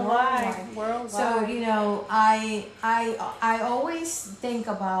 Worldwide. So, you know, I always think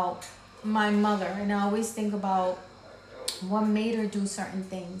about my mother, and I always think about what made her do certain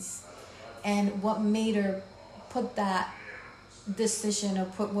things and what made her put that decision or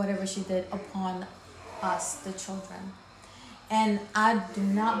put whatever she did upon us, the children. And I do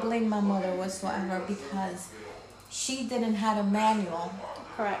not blame my mother whatsoever, because she didn't have a manual.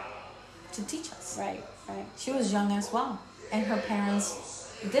 Correct. To teach us. Right. She was young as well, and her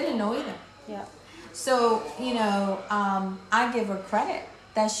parents didn't know either. Yeah. So, you know, I give her credit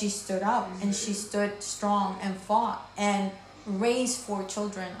that she stood up and she stood strong and fought and raised 4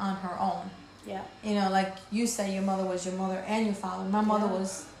 children on her own. Yeah. You know, like you said, your mother was your mother and your father. My mother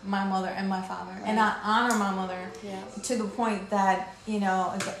was my mother and my father. Right. And I honor my mother to the point that, you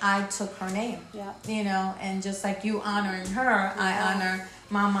know, I took her name. Yeah. You know, and just like you honoring her, I honor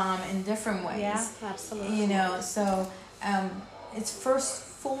my mom in different ways. Yeah, absolutely. You know, so it's first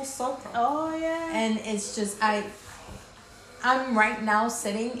full circle. Oh yeah. And it's just I'm right now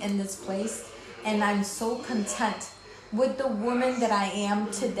sitting in this place, and I'm so content with the woman that I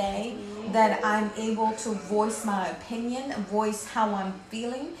am today, that I'm able to voice my opinion, voice how I'm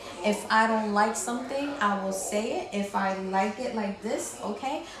feeling. If I don't like something, I will say it. If I like it like this,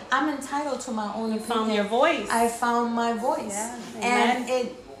 okay, I'm entitled to my own opinion. Found your voice. I found my voice. Yeah. And Amen.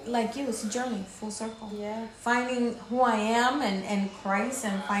 it, like you, it's a journey, full circle. Yeah. Finding who I am and Christ,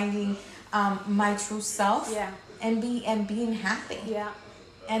 and finding my true self. Yeah. And being happy. Yeah.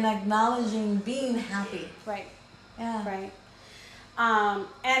 And acknowledging being happy. Right. Yeah. Right.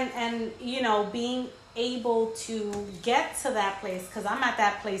 And you know, being able to get to that place, because I'm at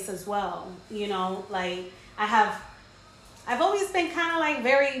that place as well. You know, like I've always been kind of like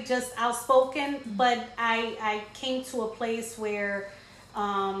very just outspoken, but I came to a place where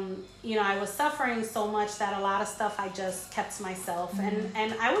you know, I was suffering so much that a lot of stuff I just kept to myself,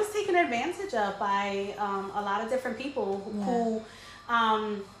 and I was taken advantage of by a lot of different people who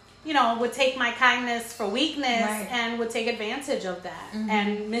you know, would take my kindness for weakness, right, and would take advantage of that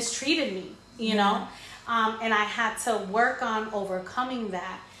and mistreated me, you know, and I had to work on overcoming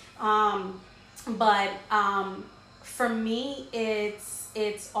that. But for me,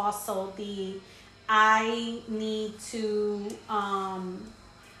 it's also I need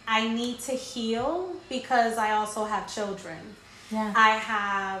to heal, because I also have children. Yeah. I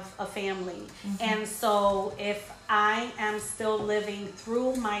have a family. And so if I am still living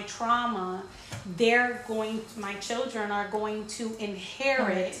through my trauma, my children are going to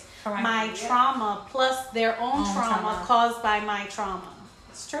inherit Correct. my trauma plus their own trauma caused by my trauma.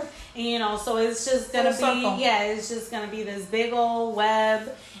 It's true. And, you know, so it's just going to be, it's just going to be this big old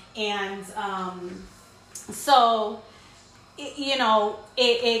web. And so, you know,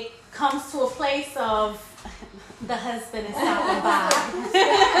 it comes to a place of the husband is stopping by.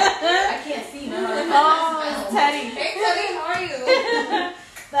 I can't see now. Oh, it's Teddy. Hey Teddy, how are you?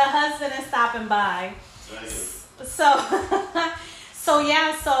 The husband is stopping by. So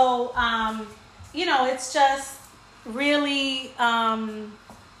you know, it's just really and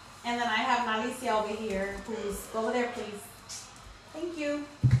then I have Malicia over here, who's over there, please. Thank you.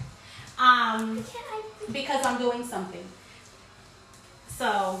 Because I'm doing something.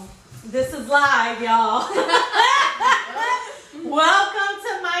 So this is live, y'all. Welcome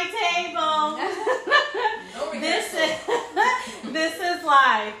to my table. This is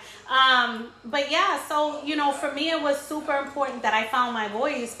live. But yeah, so you know, for me it was super important that I found my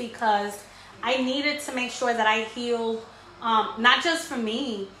voice, because I needed to make sure that I healed, not just for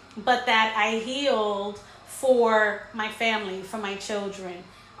me, but that I healed for my family, for my children.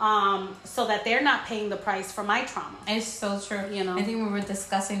 So that they're not paying the price for my trauma. It's so true. You know, I think we were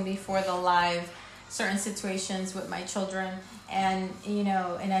discussing before the live certain situations with my children, and you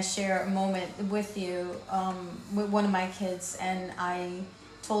know, and I share a moment with you with one of my kids, and I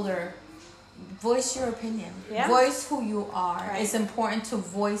told her, voice your opinion, voice who you are. Right. It's important to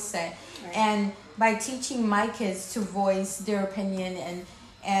voice it, right. And by teaching my kids to voice their opinion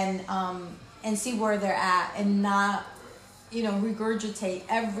and see where they're at, and not, you know, regurgitate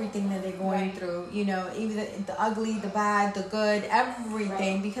everything that they're going through, you know, even the ugly, the bad, the good,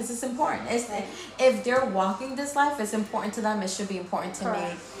 everything, because it's important. If they're walking this life, it's important to them. It should be important to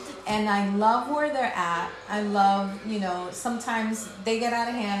me. And I love where they're at. I love, you know, sometimes they get out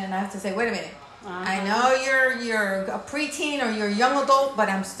of hand and I have to say, wait a minute. I know you're a preteen or you're a young adult, but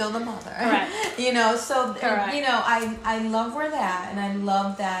I'm still the mother. You know, so, you know, I love where they're at, and I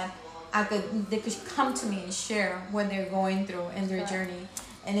love that they could come to me and share what they're going through in their journey.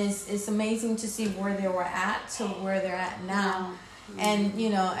 And it's amazing to see where they were at to where they're at now. And, you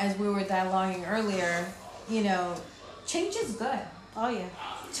know, as we were dialoguing earlier, you know, change is good. Oh, yeah.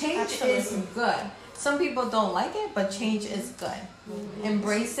 Change is good. Some people don't like it, but change is good.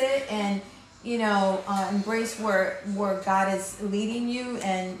 Embrace it, and, you know, embrace where God is leading you,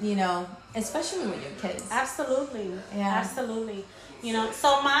 and, you know, especially with your kids. Absolutely. Yeah. Absolutely. You know,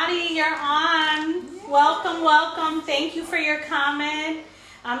 so Madi, you're on. Welcome, welcome. Thank you for your comment.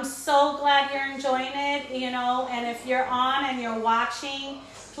 I'm so glad you're enjoying it, you know, and if you're on and you're watching,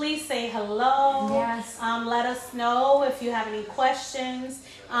 please say hello. Yes. Let us know if you have any questions.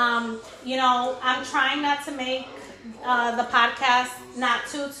 You know, I'm trying not to make the podcast not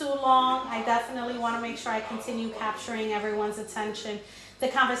too long. I definitely want to make sure I continue capturing everyone's attention. The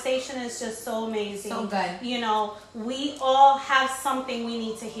conversation is just so amazing. So good. You know, we all have something we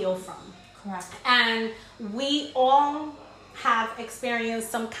need to heal from. Correct. And we all have experienced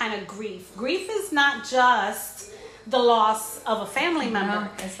some kind of grief. Grief is not just the loss of a family member. No,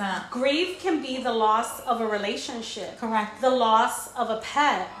 it's not. Grief can be the loss of a relationship. Correct. The loss of a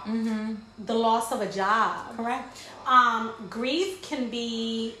pet. Mm-hmm. The loss of a job. Correct. Grief can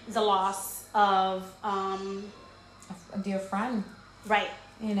be the loss of A dear friend. right.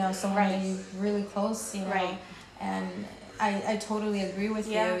 You know, someone Right. that you're really close, you know. Right. And I totally agree with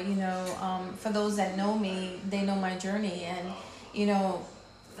Yeah. you. You know, for those that know me, they know my journey. And, you know,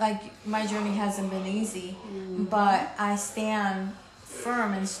 like my journey hasn't been easy, but I stand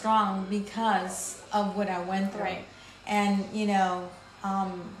firm and strong because of what I went through. Right. And, you know,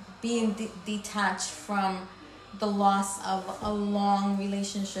 being detached from the loss of a long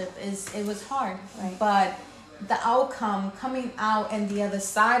relationship it was hard. Right. But the outcome, coming out and the other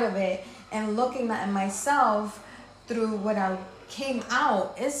side of it and looking at myself through what I came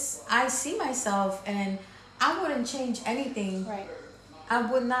out, I see myself, and I wouldn't change anything. Right. I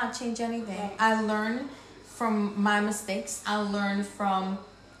would not change anything. Right. I learned from my mistakes. I learned from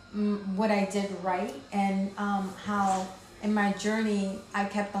what I did right, and how in my journey I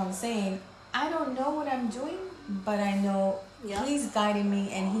kept on saying, I don't know what I'm doing, but I know Yeah. He's guiding me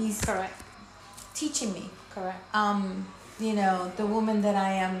and He's Correct. teaching me. Correct. You know, the woman that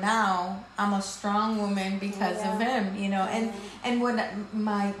I am now, I'm a strong woman because of Him, you know, and when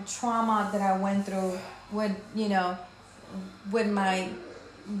my trauma that I went through with, you know,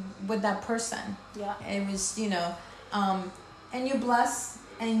 with that person, Yeah. it was, you know, and you bless,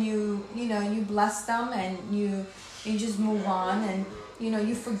 and you bless them, and you just move on, and you know,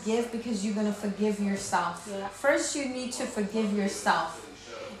 you forgive because you're gonna forgive yourself. Yeah. First, you need to forgive yourself,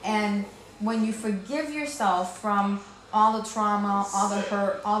 and when you forgive yourself from all the trauma, all the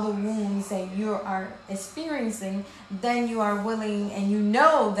hurt, all the wounds that you are experiencing, then you are willing and you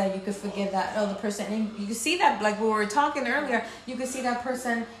know that you could forgive that other person. And you can see that, like we were talking earlier, you can see that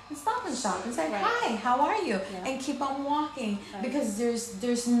person and stop and shop and say, Right. hi, how are you? Yeah. And keep on walking. Right. Because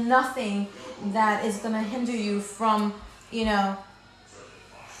there's nothing that is going to hinder you from, you know,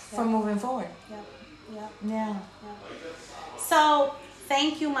 from moving forward. Yep. Yep. Yeah. So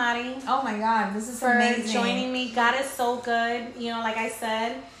thank you, Mari, Oh my God, this is for amazing. joining me. God is so good. You know, like I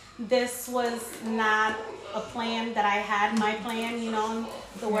said, this was not a plan that I had. My plan, you know,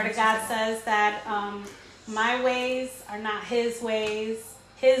 the Word of God says that my ways are not His ways.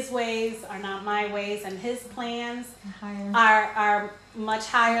 His ways are not my ways, and His plans Higher. are much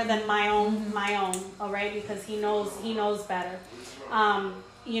higher than my own. All right, because He knows better.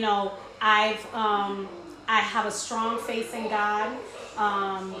 You know, I have a strong faith in God.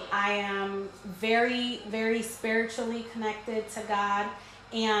 I am very, very spiritually connected to God,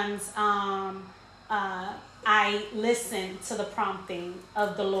 and I listen to the prompting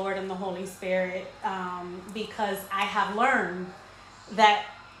of the Lord and the Holy Spirit, because I have learned that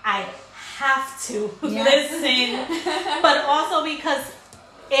I have to listen, but also because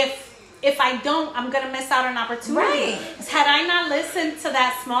if I don't, I'm going to miss out on opportunity. Right. Had I not listened to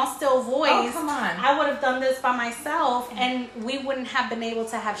that small, still voice, Oh, come on. I would have done this by myself, and we wouldn't have been able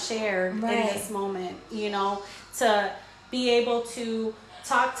to have shared in Right. this moment, you know, to be able to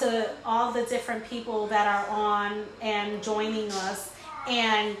talk to all the different people that are on and joining us,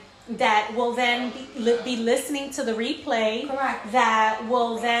 and that will then be listening to the replay. Correct. That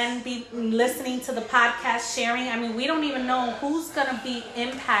will then be listening to the podcast, sharing. I mean, we don't even know who's going to be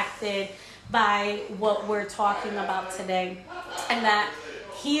impacted by what we're talking about today. And that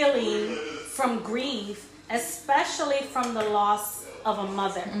healing from grief, especially from the loss of a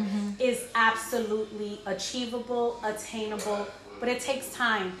mother, is absolutely achievable, attainable, but it takes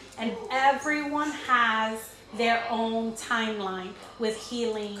time. And everyone has their own timeline with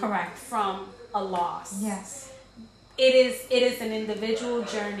healing Correct. from a loss. Yes. It is an individual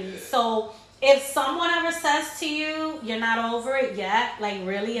journey. So if someone ever says to you, you're not over it yet, like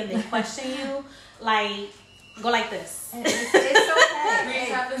really, and they question you, like, go like this. It's okay. Grief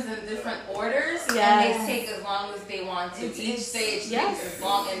happens in different orders, Yes. and they take as long as they want to. Each It's- stage yes. takes as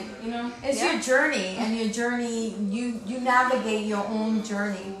long, and you know, It's your journey, and your journey, you navigate your own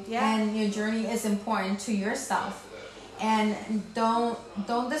journey, Yeah. and your journey is important to yourself. And don't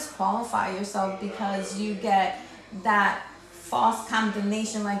disqualify yourself because you get that false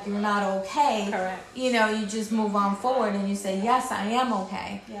condemnation like you're not okay. Correct. You know, you just move on forward and you say, yes, I am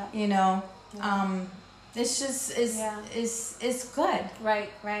okay. Yeah. You know, it's just Yeah. it's good. Right.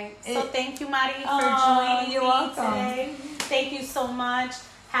 So thank you, Mari, for Oh, joining you're me welcome. today. Thank you so much.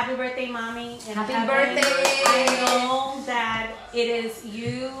 Happy birthday, Mommy. And Happy heaven. birthday. I know that it is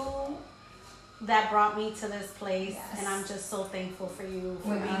you that brought me to this place, Yes. and I'm just so thankful for you, for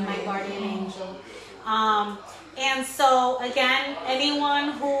We being honor my you. guardian angel. And so, again,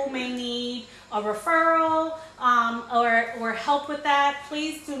 anyone who may need a referral or help with that,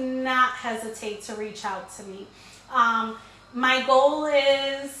 please do not hesitate to reach out to me. My goal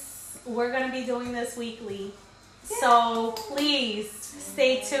is we're going to be doing this weekly. So please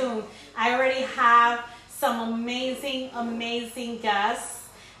stay tuned. I already have some amazing guests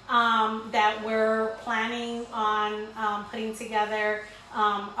that we're planning on putting together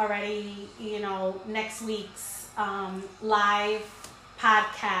already, next week's live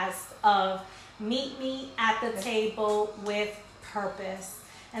podcast of Meet Me at the Table with Purpose.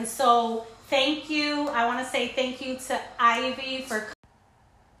 And so thank you. I want to say thank you to Ivy for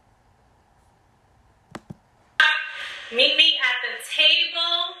Meet Me at the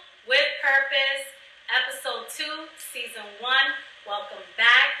Table with Purpose, episode 2, season 1. Welcome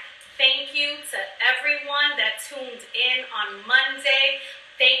back. Thank you to everyone that tuned in on Monday.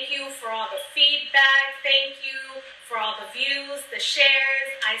 Thank you for all the feedback. Thank you for all the views, the shares.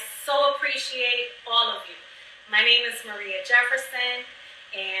 I so appreciate all of you. My name is Maria Jefferson,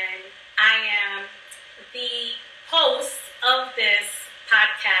 and I am the host of this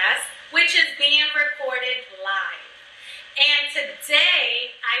podcast, which is being recorded live. And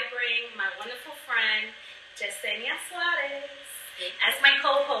today, I bring my wonderful friend, Yesenia Suarez, as my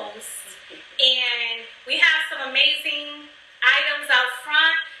co-host. And we have some amazing items out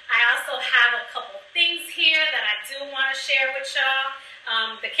front. I also have a couple things here that I do want to share with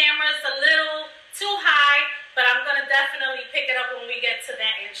y'all. The camera's a little too high, but I'm going to definitely pick it up when we get to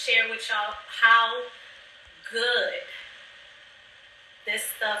that and share with y'all how good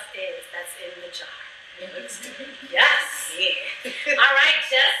this stuff is that's in the jar. Yes. Yeah. All right,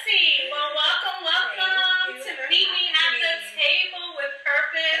 Jesse. Well, welcome to Meet Me at the Table with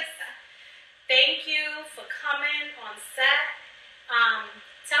Purpose. Thank you for coming on set.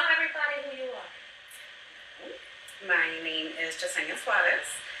 Tell everybody who you are. My name is Yesenia Suarez,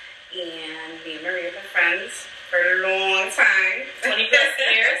 and me and Maria have been friends for a long time. 20 plus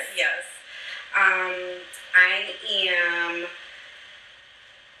years. Yes. I am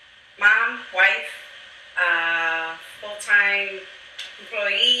mom, wife, full-time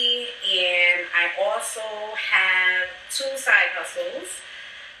employee, and I also have 2 side hustles.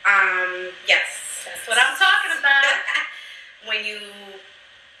 Yes. That's what I'm talking about. When you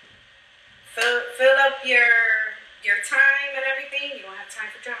fill up your time and everything, you don't have time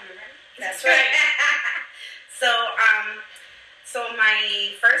for drama, right? That's right. So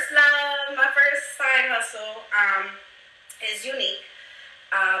my first love, my first side hustle is Unique,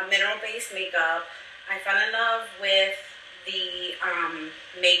 mineral-based makeup. I fell in love with the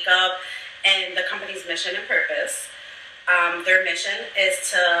makeup and the company's mission and purpose. Their mission is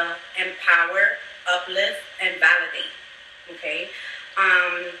to empower, uplift, and validate. Okay,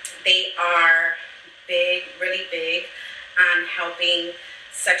 they are big, really big on helping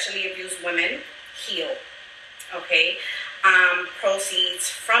sexually abused women heal. Okay, proceeds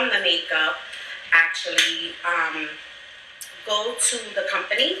from the makeup actually go to the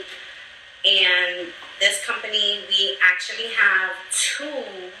company, and this company, we actually have 2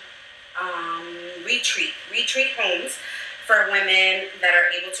 retreat homes for women that are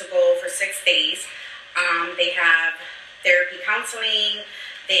able to go for 6 days. They have therapy counseling,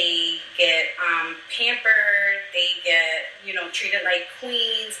 they get pampered, they get, treated like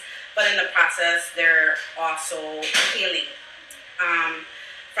queens, but in the process, they're also healing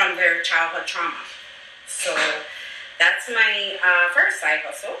from their childhood trauma. So that's my first side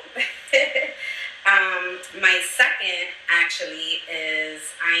hustle. My second actually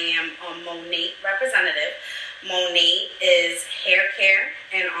is I am a Monat representative. Monat is hair care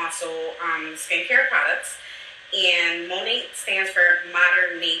and also skincare products. And Monat stands for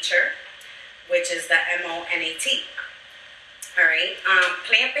Modern Nature, which is the MONAT. All right.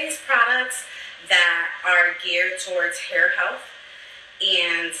 Plant-based products that are geared towards hair health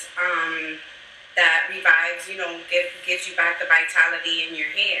and that revives, gives you back the vitality in your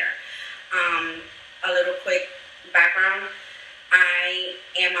hair. A little quick background. I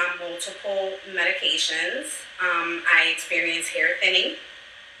am on multiple medications. I experienced hair thinning,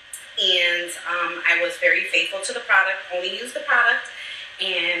 and I was very faithful to the product, only used the product,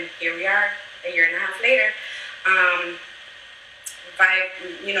 and here we are a year and a half later. My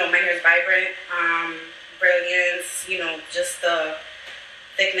hair is vibrant, brilliance, just the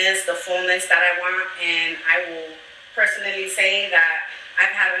thickness, the fullness that I want, and I will personally say that I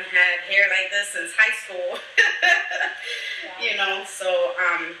haven't had hair like this since high school. Wow. So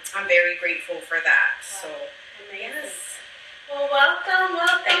I'm very grateful for that. Wow. So Yes. Well, welcome.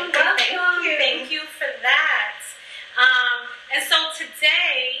 Thank you for that. And so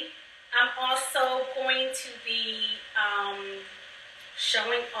today, I'm also going to be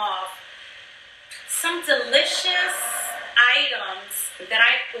showing off some delicious items that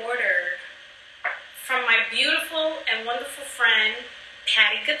I ordered from my beautiful and wonderful friend,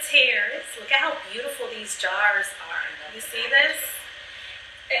 Patty Gutierrez. Look at how beautiful these jars are. You see this?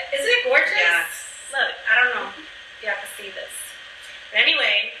 Isn't it gorgeous? Yes. Look, I don't know if y'all can see this. But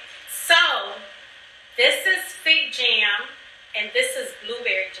anyway, so this is fig jam and this is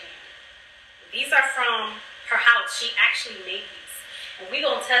blueberry jam. These are from her house. She actually made these. And we're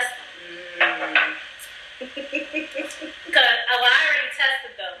going to test them. Because I already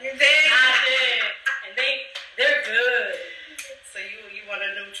tested them. You did? I did. And they're good. So you want a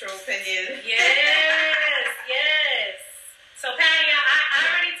neutral opinion? Yes. So Patty, I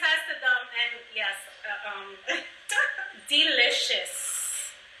already tested them, and yes, delicious,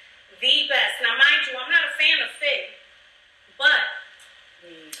 the best. Now, mind you, I'm not a fan of fig, but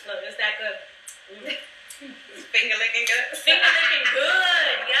look, is that good? Finger licking good. Finger licking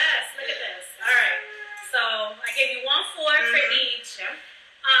good. Yes, look at this. All right. So I gave you 1 fork for each. Yeah.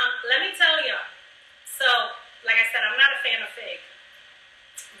 Let me tell y'all. So, like I said, I'm not a fan of fig,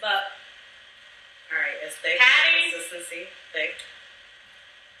 but All right, it's thick. Patty. Consistency, thick.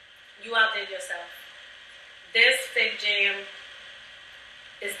 you outdid yourself. This fig jam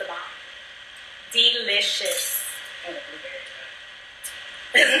is the bomb. Delicious. And the blueberry.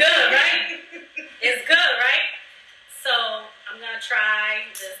 It's good, right? It's good, right? So I'm gonna try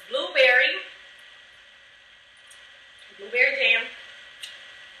this blueberry jam.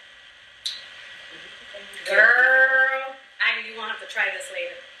 Girl, you won't have to try this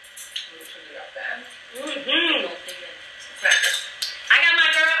later. Mm-hmm. I got my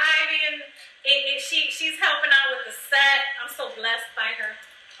girl Ivy, and she's helping out with the set. I'm so blessed by her.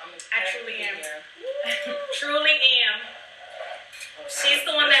 I truly am. Truly am. She's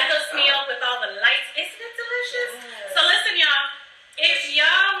the one that hooks me up with all the lights. Isn't it delicious? Yes. So listen, y'all. If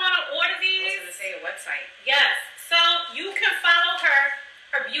y'all want to order I was these, going to say a website. yes. So you can follow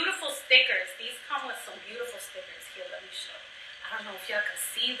her beautiful stickers. These come with some beautiful stickers. Here, let me show. I don't know if y'all can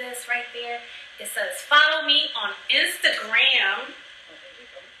see this right there. It says, follow me on Instagram,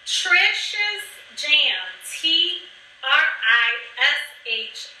 Trish's Jam, TRISHS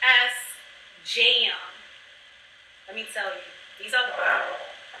Jam. Let me tell you, these are the bomb.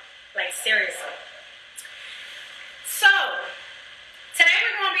 Like, seriously. So, today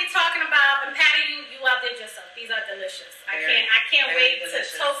we're going to be talking about, and Patty, you outdid yourself. These are delicious. I can't wait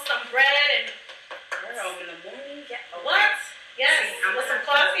delicious. to toast some bread and Girl, in the morning. Yeah. Okay. what? Yes, See, I'm with some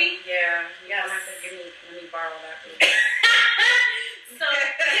gonna have to- coffee. Yeah. You Yes. don't have to let me borrow that. So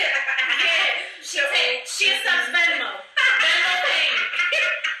she accepts Venmo. Venmo pay.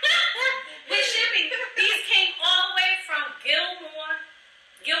 With shipping. These came all the way from Gilroy,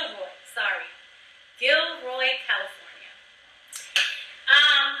 California.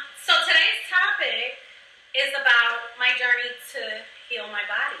 So today's topic is about my journey to heal my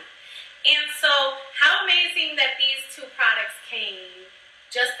body. And so how amazing that these two products came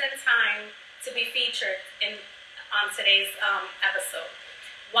just in time to be featured on today's episode.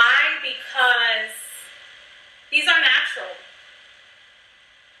 Why? Because these are natural.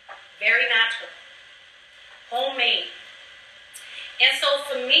 Very natural. Homemade. And so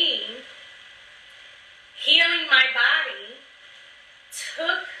for me, healing my body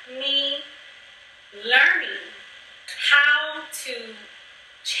took me learning how to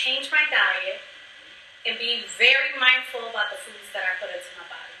change my diet and be very mindful about the foods that I put into my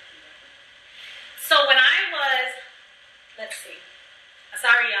body. So when I was, let's see.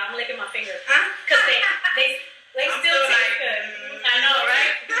 Sorry, y'all, I'm licking my fingers. Because they still taste good. I know,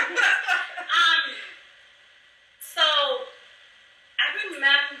 right? So I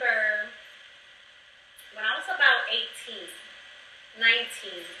remember when I was about 18,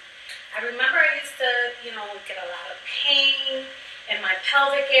 19, I remember I used to, get a lot of pain in my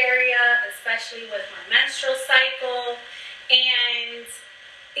pelvic area, especially with my menstrual cycle. And,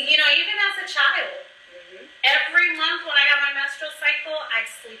 even as a child, every month when I got my menstrual cycle, I'd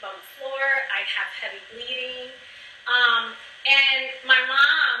sleep on the floor, I'd have heavy bleeding. And my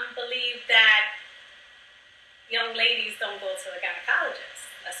mom believed that young ladies don't go to the gynecologist.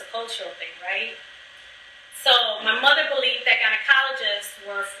 That's a cultural thing, right? So my mother believed that gynecologists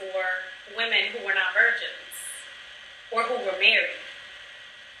were for women who were not virgins or who were married.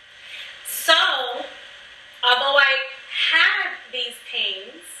 So, although I had these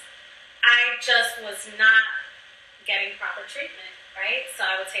pains, I just was not getting proper treatment, right? So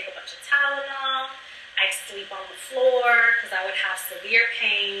I would take a bunch of Tylenol, I'd sleep on the floor because I would have severe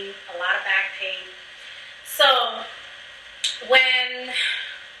pain, a lot of back pain. So when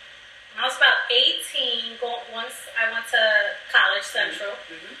I was about 18, once I went to College Central,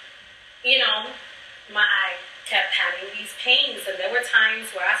 I kept having these pains, and there were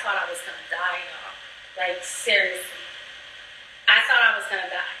times where I thought I was gonna die, y'all. Like, seriously. I thought I was gonna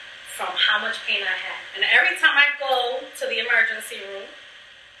die from how much pain I had. And every time I go to the emergency room,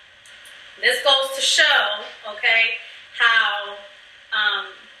 this goes to show, okay, how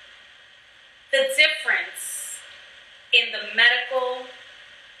the difference in the medical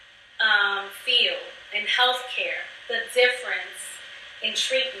field, in healthcare, the difference in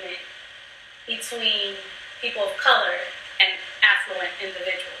treatment between people of color and affluent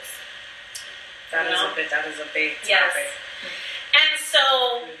individuals. That is a big topic. Yes. And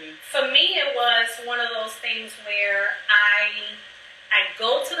so for me, it was one of those things where I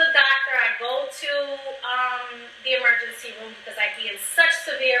go to the doctor, I go to the emergency room because I'd be in such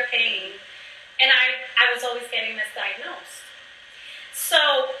severe pain, and I was always getting misdiagnosed.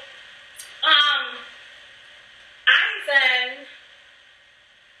 So I then,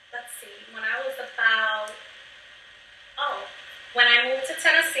 let's see, when I was about, when I moved to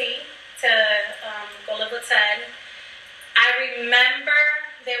Tennessee to go live with Ted, I remember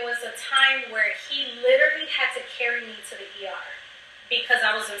there was a time where he literally had to carry me to the ER because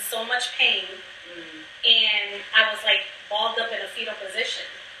I was in so much pain, and I was like balled up in a fetal position.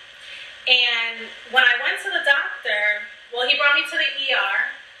 And when I went to the doctor, well, he brought me to the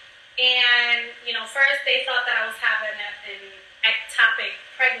ER, and first they thought that I was having an ectopic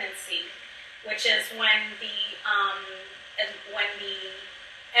pregnancy, which is when the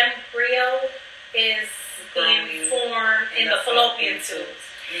embryo is being formed in the fallopian tubes.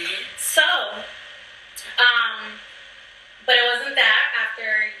 So, but it wasn't that.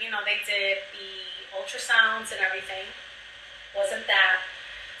 After they did the ultrasounds and everything, wasn't that.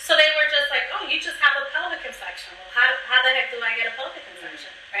 So they were just like, oh, you just have a pelvic infection. Well, how the heck do I get a pelvic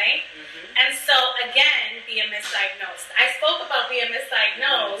infection, right? And so, again, being misdiagnosed. I spoke about being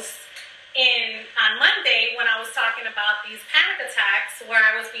misdiagnosed on Monday when I was talking about these panic attacks where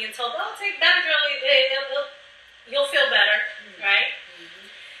I was being told, oh, take Benadryl, you'll feel better, right?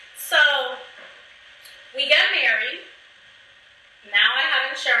 So we got married. Now I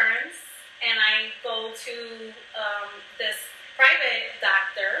have insurance, and I go to this private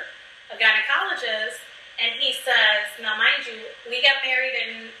doctor, a gynecologist, and he says, now mind you, we got married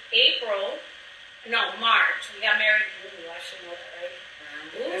in March. We got married, I should know that, right?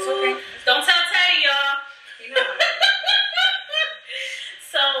 It's okay. Don't tell Teddy, y'all.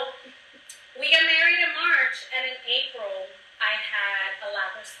 So we got married in March, and in April, I had a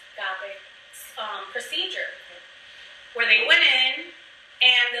laparoscopic procedure where they went in,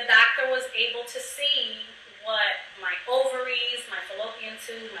 and the doctor was able to see what my ovaries, my fallopian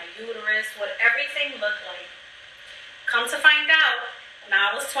tube, my uterus, what everything looked like. Come to find out,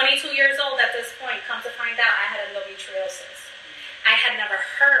 now I was 22 years old at this point, come to find out I had endometriosis. I had never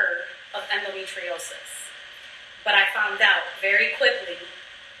heard of endometriosis, but I found out very quickly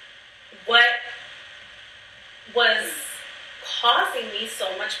what was causing me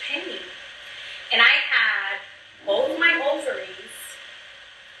so much pain. And I had both my ovaries,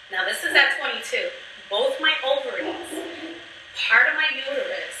 now this is at 22, both my ovaries, part of my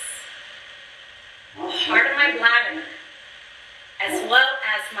uterus, part of my bladder, as well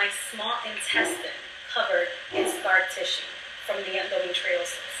as my small intestine covered in scar tissue from the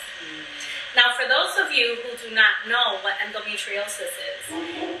endometriosis. Now, for those of you who do not know what endometriosis is,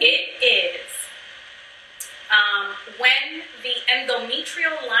 it is when the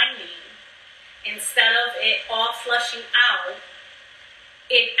endometrial lining, instead of it all flushing out,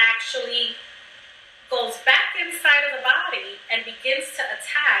 it actually goes back inside of the body and begins to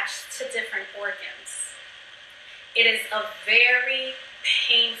attach to different organs. It is a very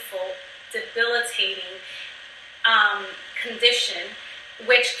painful, debilitating condition,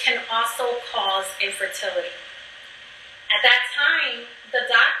 which can also cause infertility. At that time, the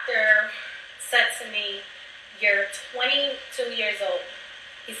doctor said to me, you're 22 years old.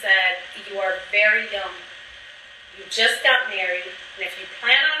 He said, you are very young. You just got married, and if you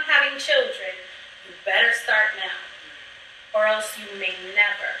plan on having children, you better start now, or else you may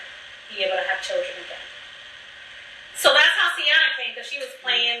never be able to have children again. So that's how Sienna came, because she was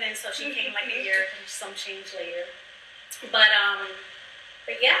playing, and so she came like a year and some change later. But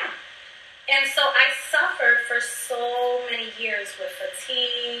yeah. And so I suffered for so many years with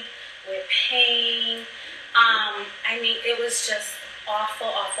fatigue, with pain. I mean, it was just awful,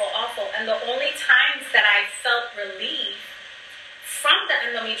 awful, awful. And the only times that I felt relief from the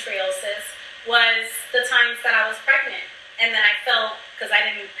endometriosis was the times that I was pregnant. And then I felt, because I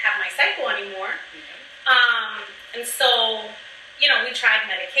didn't have my cycle anymore. And so, we tried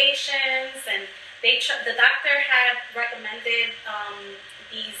medications, and the doctor had recommended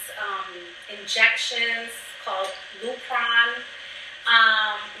these injections called Lupron,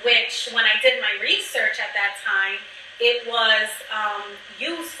 which when I did my research at that time, it was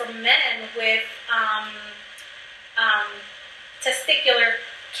used for men with testicular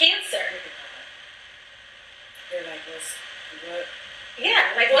cancer. They're like, what?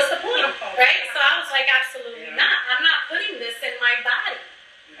 Yeah, like what's the point, right? So I was like, absolutely not. I'm not putting this in my body,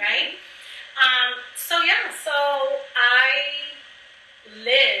 right? So I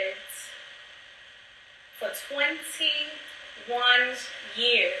lived for 21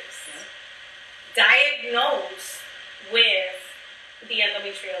 years diagnosed with the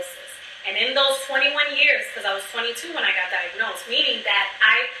endometriosis. And in those 21 years, because I was 22 when I got diagnosed, meaning that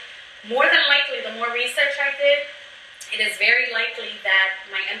more than likely, the more research I did, it is very likely that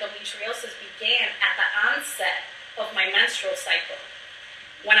my endometriosis began at the onset of my menstrual cycle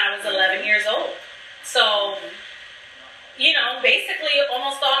when I was 11 years old. So, basically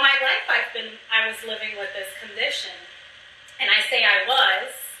almost all my life I was living with this condition. And I say I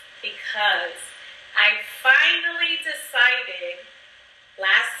was because I finally decided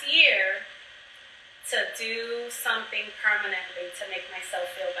last year to do something permanently to make myself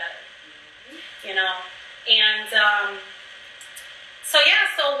feel better. And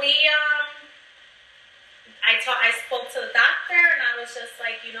I spoke to the doctor, and I was just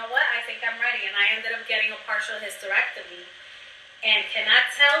like, you know what, I think I'm ready. And I ended up getting a partial hysterectomy. And can I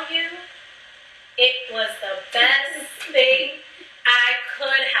tell you, it was the best thing I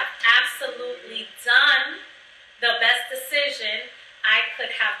could have absolutely done, the best decision I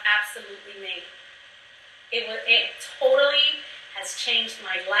could have absolutely made. It totally has changed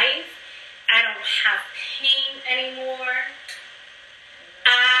my life. I don't have pain anymore.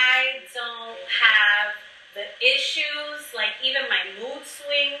 I don't have the issues, like even my mood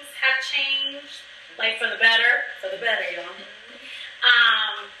swings have changed, like for the better, y'all.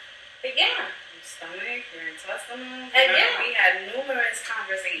 But yeah. Your stomach, your intestines. Yeah. We had numerous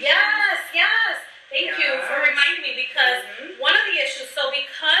conversations. Yes. Thank you for reminding me, because one of the issues,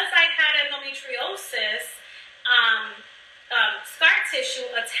 because I had endometriosis, scar tissue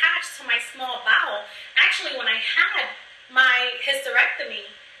attached to my small bowel, actually when I had my hysterectomy,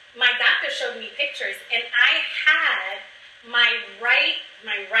 my doctor showed me pictures, and I had my right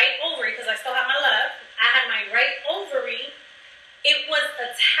ovary, because I still have my left, I had my right ovary, it was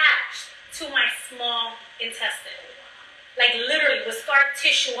attached to my small intestine. Like literally with scar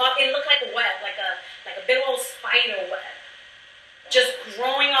tissue up, it looked like a web, like a big old spider web, just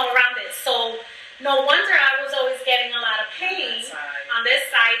growing all around it. So no wonder I was always getting a lot of pain on this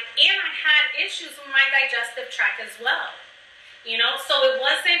side, and I had issues with my digestive tract as well. So it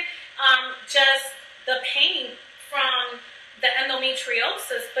wasn't just the pain from the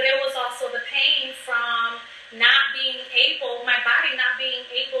endometriosis, but it was also the pain from my body not being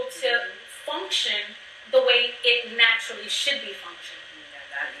able to function the way it naturally should be functioning. Yeah,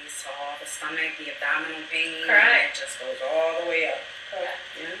 that leads to all the stomach, the abdominal pain. Correct. It just goes all the way up. Correct.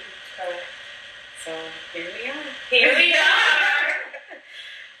 Yeah. Correct. So here we are.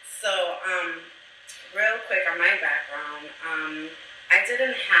 So, real quick on my background, I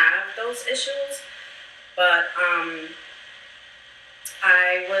didn't have those issues, but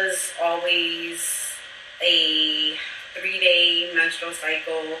I was always a 3-day menstrual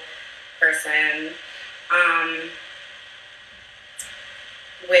cycle person,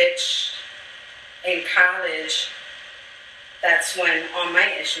 which in college, that's when all my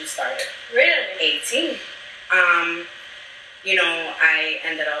issues started. Really? 18. I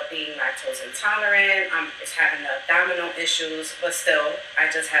ended up being lactose intolerant. Just having the abdominal issues, but still, I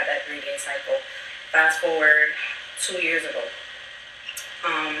just had that 3-day cycle. Fast forward 2 years ago.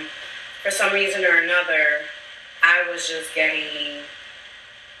 For some reason or another, I was just getting,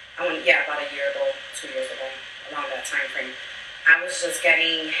 about a year ago, 2 years ago, around that time frame, I was just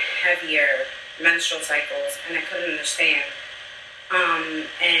getting heavier menstrual cycles, and I couldn't understand.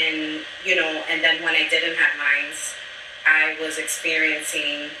 And then when I didn't have mine, I was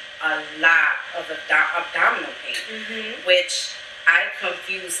experiencing a lot of abdominal pain, which I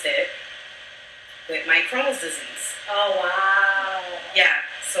confused it with my Crohn's disease. Oh, wow. Yeah,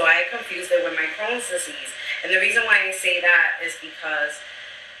 so I confused it with my Crohn's disease. And the reason why I say that is because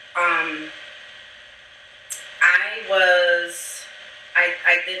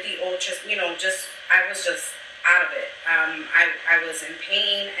I did the ultrasound, I was just out of it. I was in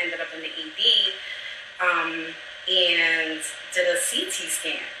pain, ended up in the ED, and did a CT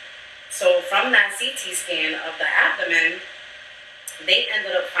scan. So from that CT scan of the abdomen, they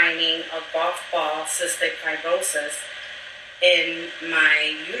ended up finding a golf ball cystic fibrosis in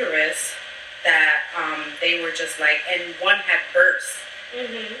my uterus that they were just like, and one had burst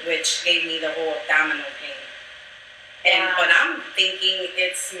which gave me the whole abdominal pain. And but I'm thinking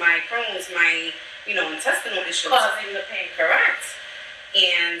it's my Crohn's, my intestinal issues Causing the pain. Correct.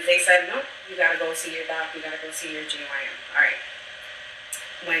 And they said, no, you gotta go see your doc. You gotta go see your GYN. All right.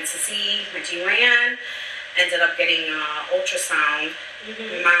 Went to see my GYN. Ended up getting ultrasound.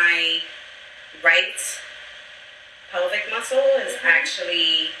 My right pelvic muscle is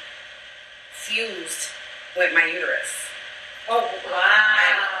actually fused with my uterus. Oh,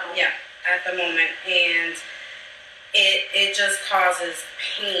 wow. At the moment. And it just causes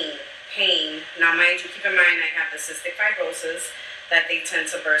pain. Now, mind you, keep in mind I have the cystic fibrosis that they tend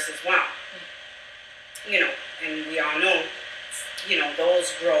to burst as well. And we all know,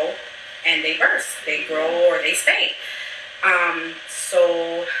 those grow and they burst. They grow or they stay.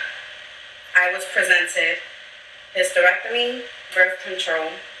 So I was presented hysterectomy, birth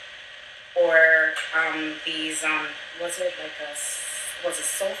control, or these, was it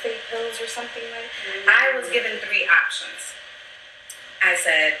sulfate pills or something like that? I was given 3 options. I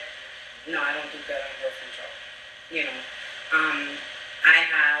said, no, I don't do good on birth control.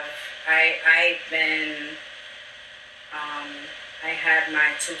 I had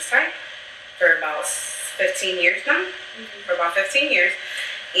my tubes tied for about 15 years now, for about 15 years,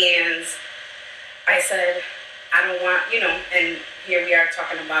 and I said, I don't want, and here we are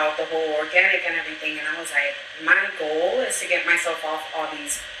talking about the whole organic and everything, and I was like, my goal is to get myself off all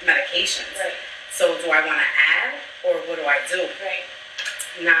these medications. Right. So do I want to add, or what do I do? Right.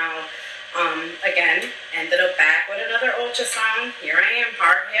 Now, again, ended up back with another ultrasound. Here I am,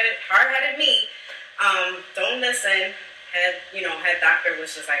 hard-headed me. Don't listen. Head doctor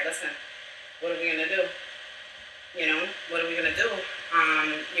was just like, listen, what are we gonna do? What are we gonna do?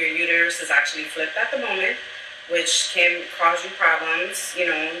 Your uterus is actually flipped at the moment, which can cause you problems.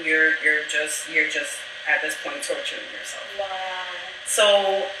 You're just at this point torturing yourself. Wow.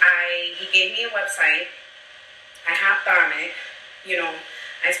 So he gave me a website. I hopped on it.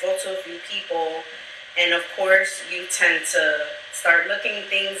 I spoke to a few people, and of course, you tend to start looking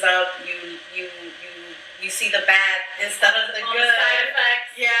things up. You see the bad instead of the good. The side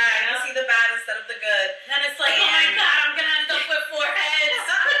effects. Yeah, you see the bad instead of the good. Then it's like, oh my God, I'm gonna end up with 4 heads.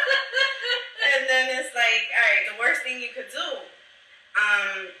 And then it's like, all right, the worst thing you could do.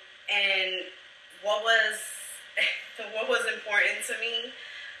 And what was important to me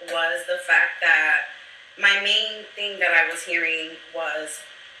was the fact that my main thing that I was hearing was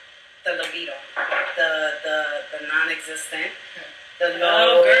the libido, the non-existent, the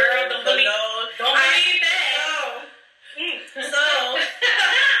low. Oh, girl, don't believe that. So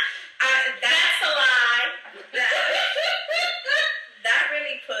That's a lie. That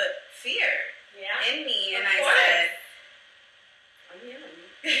really put fear in me, and I said, I'm young.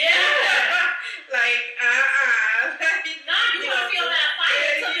 Yeah. Like, No, you gonna feel that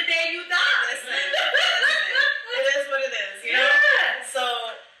fire until the day you die. Listen, it is what it is, Yeah. So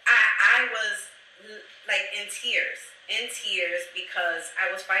I was like in tears because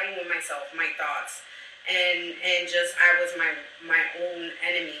I was fighting with myself, my thoughts, and just I was my own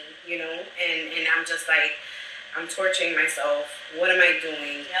enemy, and I'm just like, I'm torturing myself. What am I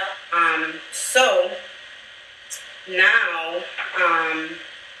doing? Yep. So now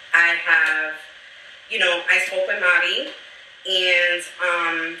I have, I spoke with Maddie, and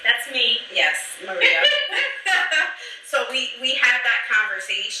That's me. yes, Maria. So we had that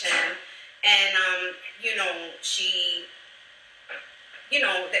conversation, and she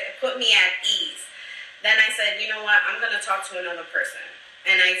put me at ease. Then I said, you know what, I'm gonna talk to another person,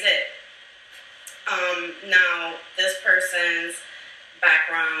 and I did. Now this person's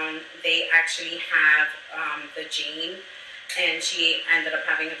background, they actually have the gene, and she ended up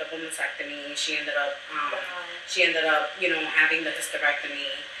having a double mastectomy. She ended up having the hysterectomy.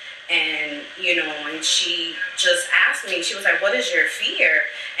 And, and she just asked me, she was like, what is your fear?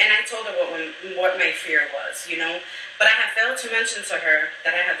 And I told her what my fear was, But I had failed to mention to her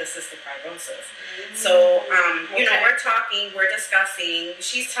that I had the cystic fibrosis. Mm-hmm. So, we're talking, we're discussing.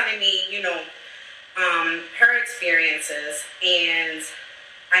 She's telling me, her experiences. And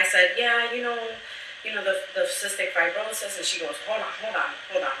I said, yeah, the cystic fibrosis. And she goes, hold on.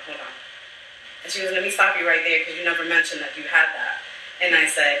 And she goes, let me stop you right there because you never mentioned that you had that. And I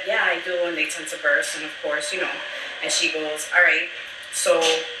said, yeah, I do, and they tend to burst, and of course, And she goes, all right, so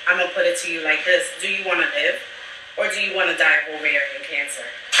I'm going to put it to you like this. Do you want to live, or do you want to die of ovarian cancer?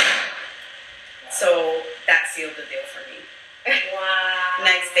 So that sealed the deal for me. Wow.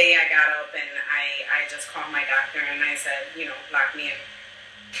 Next day, I got up, and I just called my doctor, and I said, lock me in.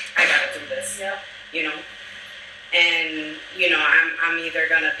 I got to do this, Yep. And, I'm either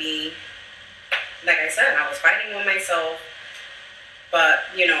going to be, like I said, I was fighting with myself, But,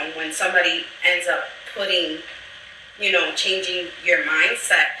 you know, when somebody ends up putting, you know, changing your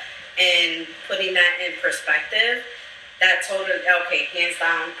mindset and putting that in perspective, that totally, okay, hands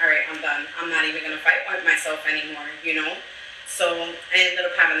down, all right, I'm done. I'm not even going to fight with myself anymore, you know? So I ended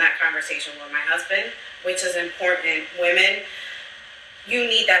up having that conversation with my husband, which is important. Women, you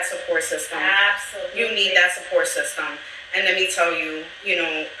need that support system. Absolutely. You need that support system. And let me tell you, you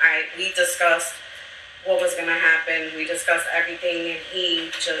know, we discussed what was going to happen. We discussed everything, and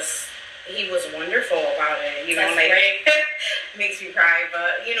he was wonderful about it. You know, That's like, great. makes me cry,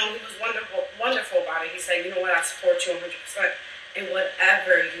 but, you know, he was wonderful about it. He said, you know what, I support you 100% in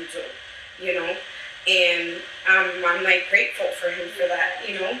whatever you do, you know, and I'm like grateful for him for that,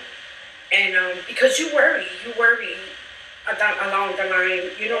 you know, and because you worry along the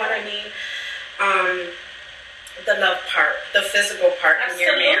line, you know what I mean, the love part, the physical part in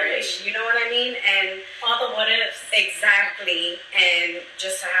your marriage, you know what I mean, and all the what ifs. Exactly, and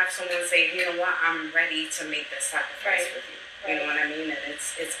just to have someone say, you know what, I'm ready to make this sacrifice with you. You know what I mean? And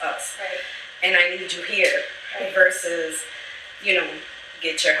it's us. Right. And I need you here versus, you know,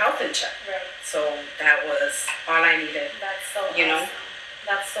 get your health in check. Right. So that was all I needed. That's so you awesome. Know?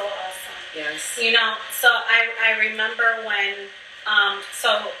 That's so awesome. Yes. You know, so I remember when,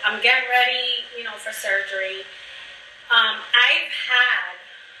 so I'm getting ready, you know, for surgery. I've had,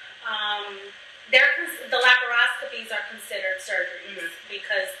 the laparoscopies are considered surgeries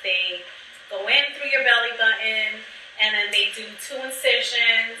because they go in through your belly button, and then they do 2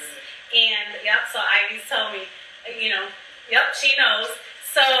 incisions, and so Ivy told me, you know, she knows.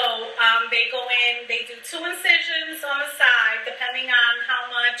 So they go in, they do 2 incisions on the side, depending on how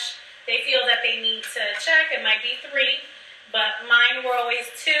much they feel that they need to check. It might be 3, but mine were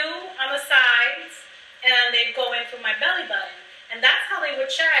always 2 on the sides, and they'd go in through my belly button. And that's how they would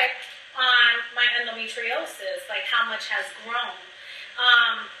check on my endometriosis, like how much has grown.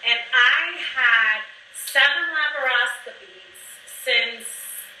 And I had 7 laparoscopies since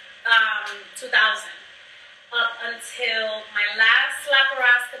 2000, up until my last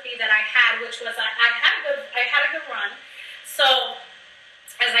laparoscopy that I had, which was I had a good run. So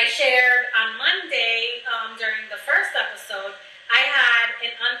as I shared on Monday during the first episode, I had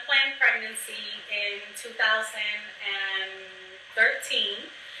an unplanned pregnancy in 2013.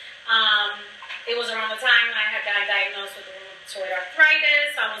 It was around the time I had gotten diagnosed with rheumatoid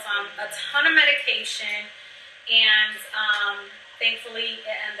arthritis. I was on a ton of medication, and thankfully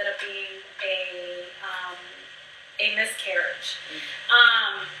it ended up being a miscarriage.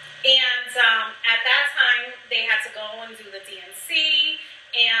 And at that time, they had to go and do the DNC,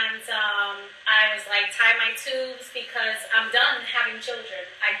 and I was like, tie my tubes because I'm done having children.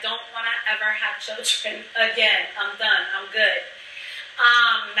 I don't want to ever have children again. I'm done. I'm good.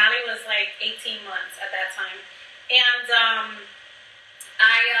 Natalie was like 18 months at that time. And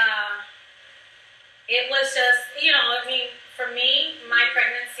it was just, you know, I mean, for me, my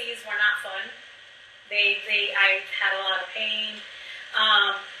pregnancies were not fun. I had a lot of pain.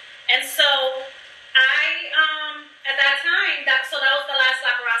 And so at that time, that was the last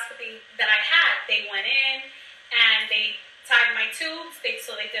laparoscopy that I had. They went in and they tied my tubes.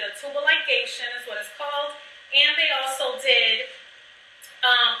 So they did a tubal ligation, is what it's called. And they also did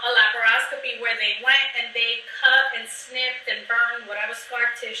a laparoscopy where they went and they cut and snipped and burned whatever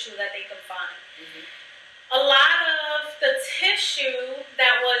scar tissue that they could find. A lot of the tissue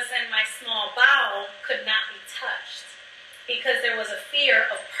that was in my small bowel could not be touched because there was a fear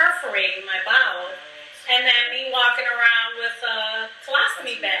of perforating my bowel and then me walking around with a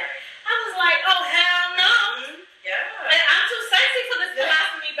colostomy bag. I was like, oh, hell no. I'm too sexy for this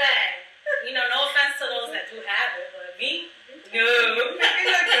colostomy bag. You know, no offense to those that do have it, but me, no. You make it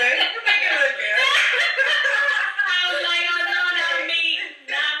look good. You make it look good. I was like, oh, no, not me.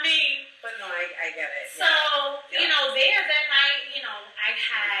 Not me. But no, I get it. So, you know, then I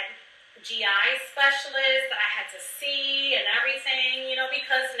had GI specialists that I had to see and everything, you know,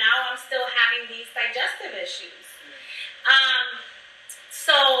 because now I'm still having these digestive issues.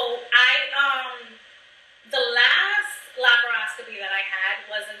 So the last laparoscopy that I had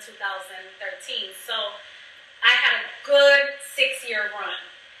was in 2013. So I had a good 6-year run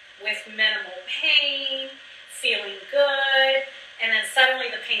with minimal pain, feeling good, and then suddenly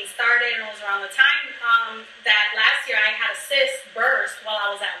the pain started, and it was around the time that last year I had a cyst burst while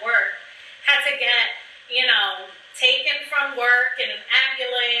I was at work. Had to get, you know, taken from work in an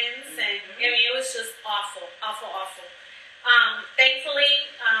ambulance, and I mean, it was just awful, awful, awful. Thankfully,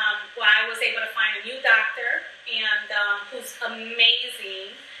 I was able to find a new doctor, and who's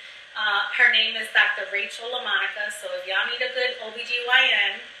amazing. Her name is Dr. Rachel LaMonica, so if y'all need a good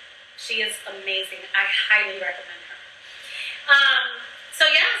OBGYN, she is amazing. I highly recommend her. So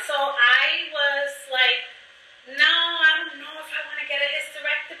yeah, so I was like, no, I don't know if I want to get a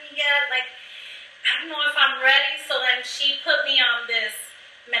hysterectomy yet. Like, I don't know if I'm ready. So then she put me on this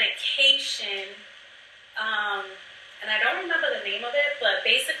medication, and I don't remember the name of it, but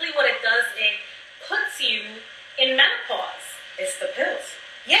basically what it does, it puts you in menopause. It's the pills.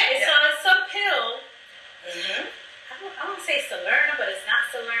 Yeah, it's a pill. Mm-hmm. I won't say Solerna, but it's not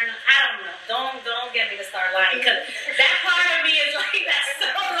Solerna. I don't know. Don't get me to start lying, because that part of me is like, that's so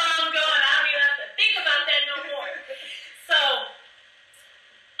long ago, and I don't even have to think about that no more. So,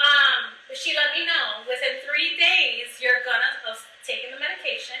 she let me know within 3 days you're gonna taking the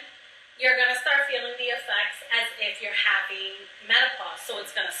medication. You're gonna start feeling the effects as if you're having menopause. So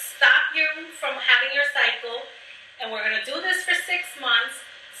it's gonna stop you from having your cycle, and we're gonna do this for 6 months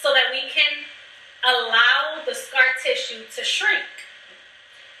so that we can allow the scar tissue to shrink.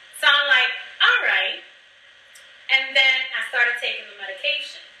 So I'm like, all right. And then I started taking the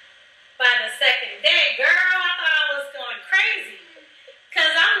medication. By the second day, girl, I thought I was going crazy.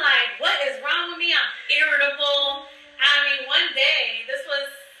 Because I'm like, what is wrong with me? I'm irritable. I mean, one day, this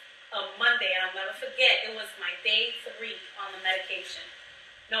was a Monday, I'll never forget. It was my day 3 on the medication.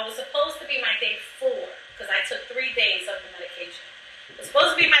 No, it was supposed to be my day 4, because I took 3 days of the medication. It was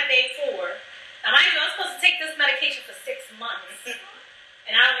supposed to be my day 4. Now, mind you, I was supposed to take this medication for 6 months,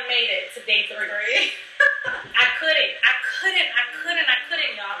 and I only made it to day 3. I couldn't,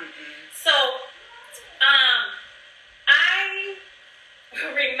 y'all. So, I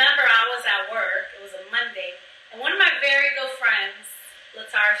remember I was at work. It was a Monday, and one of my very good friends,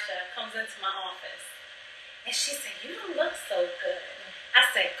 Latarsha, comes into my office, and she said, "You don't look so good." I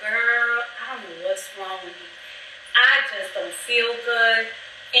said, "Girl, I don't know what's wrong with me. I just don't feel good,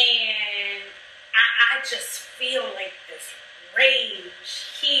 and I just feel like this rage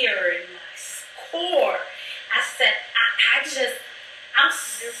here in my core." I said, I'm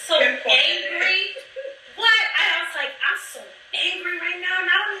so angry. What? I was like, I'm so angry right now, and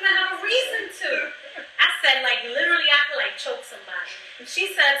I don't even have a reason to. I said, like, literally, I could, like, choke somebody. And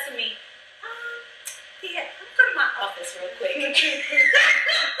she said to me, yeah, I'm going to my office real quick. I'm going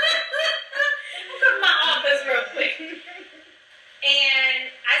to my office real quick.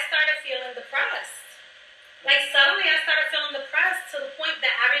 And I started feeling depressed. Like, suddenly I started feeling depressed to the point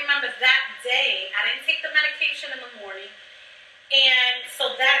that I remember that day, I didn't take the medication in the morning. And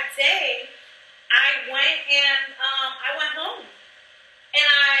so that day, I went home. And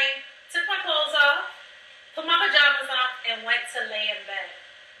I took my clothes off, put my pajamas on, and went to lay in bed.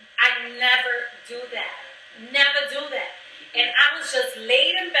 I never do that. Never do that. And I was just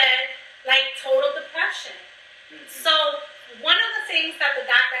laid in bed, like total depression. So one of the things that the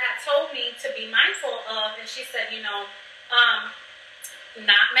doctor had told me to be mindful of, and she said,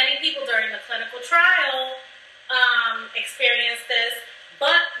 not many people during the clinical trial experienced this,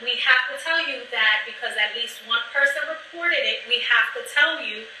 but we have to tell you that because at least one person reported it, we have to tell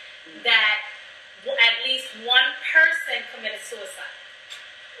you that at least one person committed suicide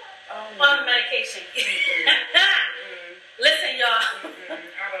on medication. Listen, y'all,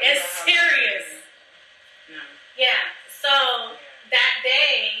 it's serious. Yeah, so that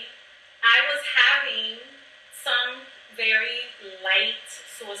day, I was having some very light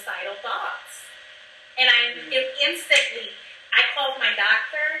suicidal thoughts. And instantly, I called my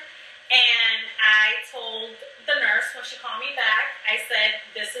doctor, and I told the nurse when she called me back, I said,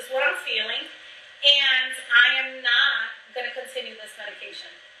 this is what I'm feeling, and I am not going to continue this medication.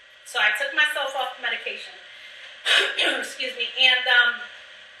 So I took myself off the medication. Excuse me. And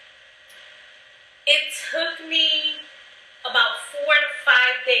it took me about 4 to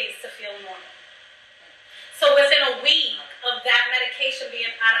 5 days to feel normal. So within a week of that medication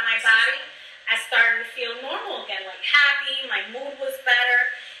being out of my body, I started to feel normal again, like happy, my mood was better.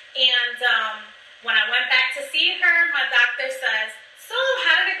 And when I went back to see her, my doctor says, so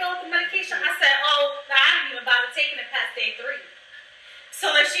how did it go with the medication? I said, I didn't even bother taking it past day 3.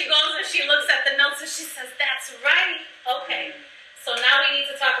 So then she goes and she looks at the notes and she says, that's right. Okay, so now we need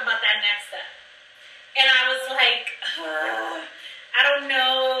to talk about that next step. And I was like, I don't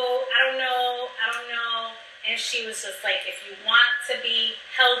know. And she was just like, if you want to be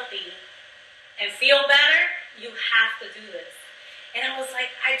healthy and feel better, you have to do this. And I was like,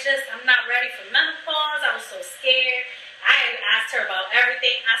 I'm not ready for menopause. I was so scared. I asked her about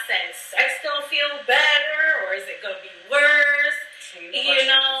everything. I said, is sex going to feel better or is it going to be worse?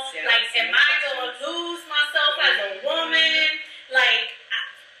 Like, am I going to lose myself as a woman? Like,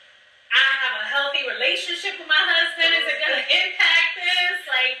 I have a healthy relationship with my husband. Is it going to impact this?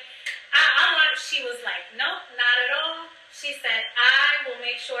 Like, she was like, nope, not at all. She said, I will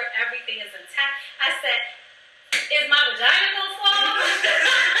make sure everything is intact. I said, is my vagina gonna fall? I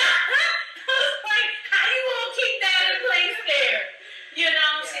was like, how you gonna keep that in place there? You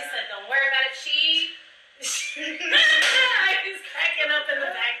know, she said, don't worry about it. She's cracking up in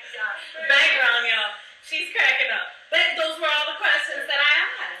the background, y'all. She's cracking up. But those were all the questions that I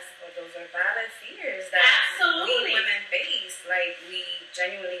asked. But those are valid fears that Absolutely. we women face. Like, we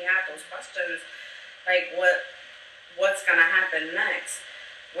genuinely have those questions. Like, what's gonna happen next?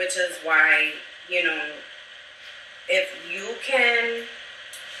 Which is why, you know, if you can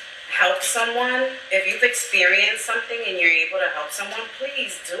help someone, if you've experienced something and you're able to help someone,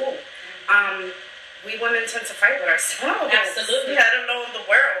 please do. We women tend to fight with ourselves. Absolutely. Let alone the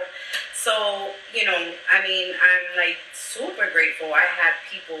world. So, you know, I mean, I'm like super grateful I had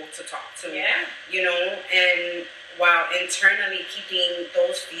people to talk to. Yeah. You know, and while internally keeping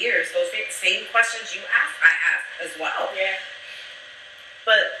those fears, same questions you ask, I ask as well. Yeah.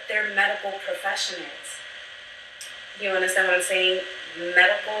 But they're medical professionals. You understand what I'm saying?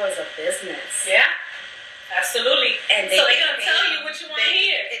 Medical is a business. Yeah. Absolutely. And so they're going to tell you what you want to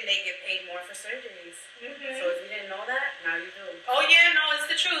hear. And they get paid more for surgeries. Mm-hmm. So if you didn't know that, now you do. Oh, yeah, no, it's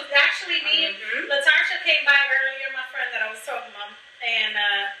the truth. Actually, me and Latasha came by earlier, my friend that I was talking about, and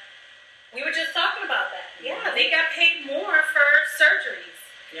we were just talking about that. Yeah, they got paid more for surgeries.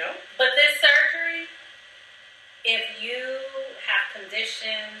 Yep. But this surgery, if you have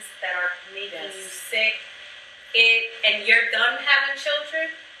conditions that are making you sick, and you're done having children,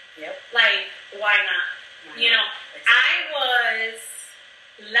 yep. like, why not? You know, exactly. I was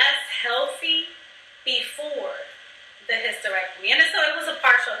less healthy before the hysterectomy, and so it was a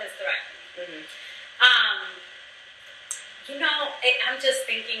partial hysterectomy. You know, I'm just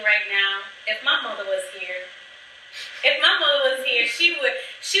thinking right now, if my mother was here, she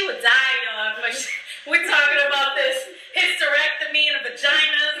would die, y'all. We're talking about this hysterectomy and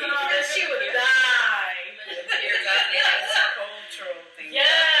vaginas and all this. She would die. It's a cultural thing.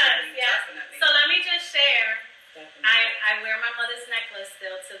 Yes, yes. Definitely. So let me just share. Definitely. I wear my mother's necklace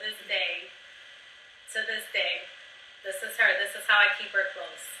still to this day. This is her. This is how I keep her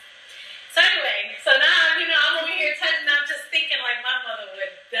close. So anyway, so now, you know, I'm over here touching, I'm just thinking like my mother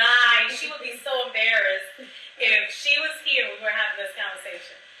would die. She would be so embarrassed if she was here we were having this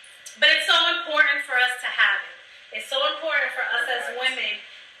conversation. But it's so important for us to have it. It's so important for us as women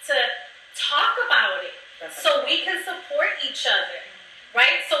to talk about it so we can support each other,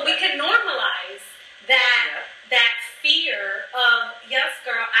 right? So we can normalize that fear of, yes,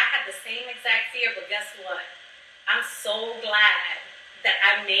 girl, I had the same exact fear, but guess what? I'm so glad that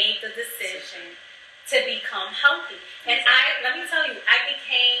I made the decision to become healthy. And let me tell you, I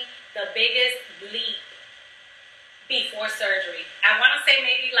became the biggest leap before surgery. I want to say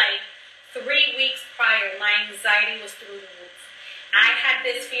maybe like 3 weeks prior, my anxiety was through the roof. I had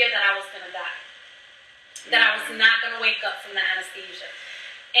this fear that I was going to die, that I was not going to wake up from the anesthesia.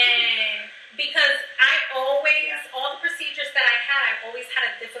 And because all the procedures that I always had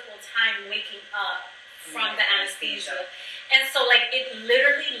a difficult time waking up from the anesthesia. And so like it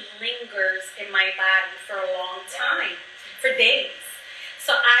literally lingers in my body for a long time, for days.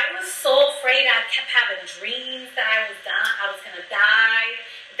 So I was so afraid. I kept having dreams that I was gonna die,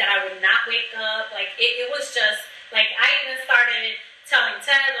 that I would not wake up. Like it was just like, I even started telling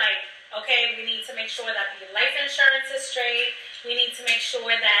Ted, like, okay, we need to make sure that the life insurance is straight. We need to make sure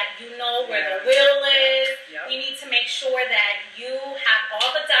that you know where the will is. We need to make sure that you have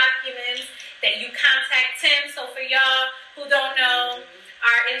all the documents, that you contact Tim. So for y'all who don't know,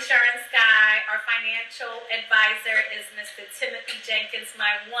 our insurance guy, our financial advisor is Mr. Timothy Jenkins,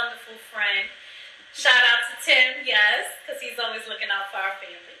 my wonderful friend. Shout out to Tim, yes, because he's always looking out for our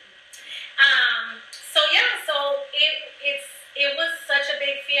family. So it was such a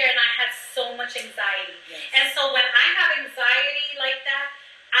big fear, and I had so much anxiety. Yes. And so when I have anxiety like that,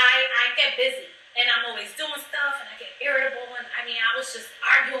 I get busy, and I'm always doing stuff, and I get irritable, and I mean, I was just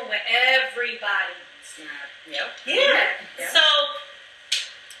arguing with everybody. Yeah. So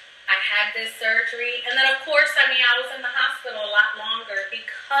I had this surgery, and then of course, I mean, I was in the hospital a lot longer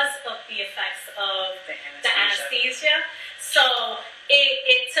because of the effects of the anesthesia. So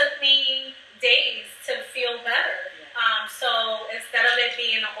it took me days to feel better. So instead of it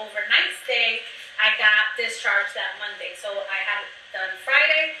being an overnight stay, I got discharged that Monday. So I had it done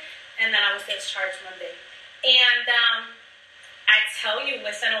Friday, and then I was discharged Monday. And I tell you,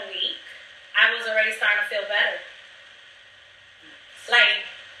 within a week, I was already starting to feel better. Like,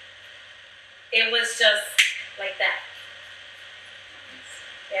 it was just like that.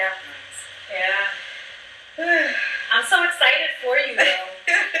 Yeah. I'm so excited for you, though.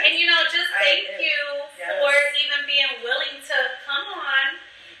 And, you know, just thank you for even being willing to come on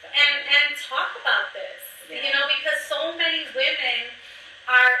and talk about this. You know, because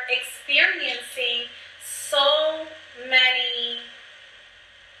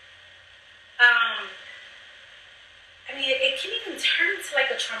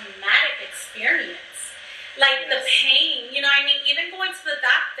traumatic experience. Like the pain, you know what I mean? Even going to the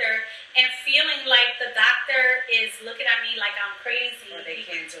doctor and feeling like the doctor is looking at me like I'm crazy. Or they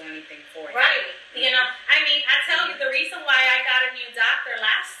can't do anything for you. Right. You know, I mean, I tell you, the reason why I got a new doctor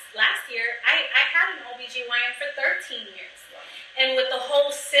last year, I had an OBGYN for 13 years. And with the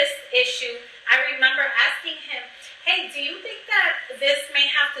whole cyst issue, I remember asking him, hey, do you think that this may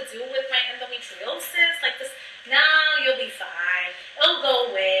have to do with my endometriosis? Like this, no, you'll be fine. It'll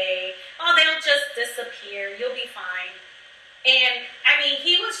go away. Oh, they'll just disappear. You'll be fine. And, I mean,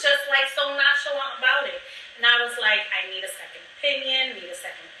 he was just like so nonchalant about it. And I was like, I need a second opinion,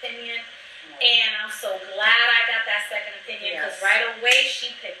 And I'm so glad I got that second opinion because right away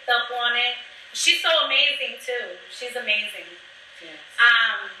she picked up on it. She's so amazing, too. She's amazing. Yes.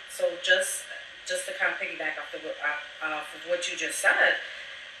 So just to kind of piggyback off of what you just said,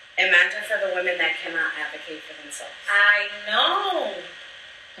 imagine for the women that cannot advocate for themselves. I know.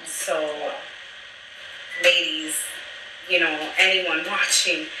 So, ladies, you know, anyone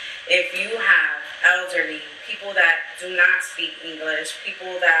watching, if you have elderly, people that do not speak English,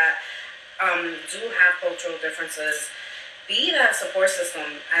 people that do have cultural differences, be that support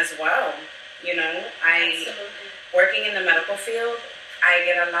system as well. You know, working in the medical field, I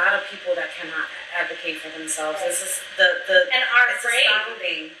get a lot of people that cannot advocate for themselves. This is and are afraid.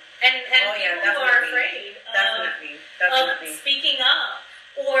 Astounding. And people who are afraid of speaking up,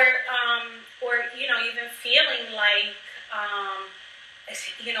 or you know, even feeling like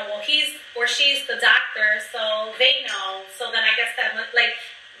you know, well, he's or she's the doctor, so they know. So then I guess that, like,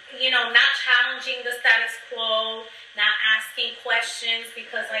 you know, not challenging the status quo, not asking questions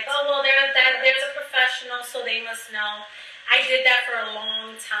because, like, oh, well, there's a professional, so they must know. I did that for a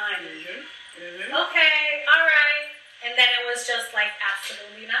long time. Okay, all right. And then it was just like,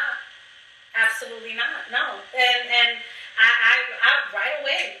 absolutely not. Absolutely not. No. And I right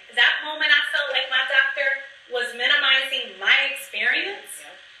away, that moment I felt like my doctor was minimizing my experience.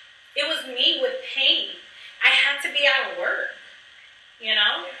 It was me with pain. I had to be out of work, you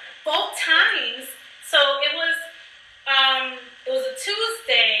know, both times. So it was a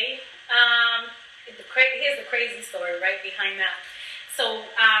Tuesday. Here's the crazy story right behind that. So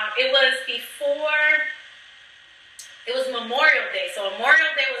it was Memorial Day. So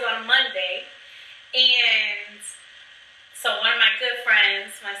Memorial Day was on Monday. And so one of my good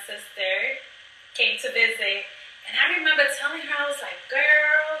friends, my sister, came to visit. And I remember telling her, I was like,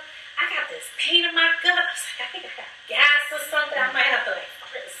 girl, I got this pain in my gut. I was like, I think I got gas or something. I might have to like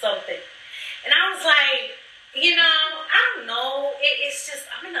fart or something. And I was like, you know, I don't know. It's just,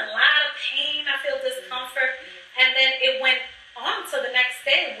 I'm in a lot of pain. I feel discomfort. And then it went on to the next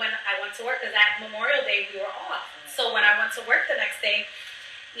day when I went to work, because that Memorial Day we were off. So when I went to work the next day,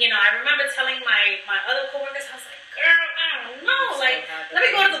 you know, I remember telling my other coworkers, I was like, girl, I don't know. Like, let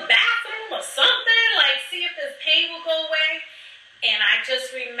me go to the bathroom or something. Like, see if this pain will go away. And I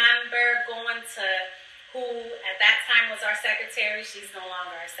just remember going to who at that time was our secretary. She's no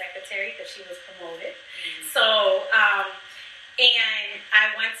longer our secretary because she was promoted. So, and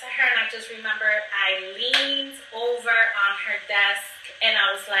I went to her and I just remember I leaned over on her desk and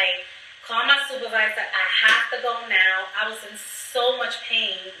I was like, call my supervisor, I have to go now. I was in so much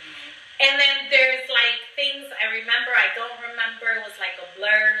pain. And then there's like things I remember, I don't remember. It was like a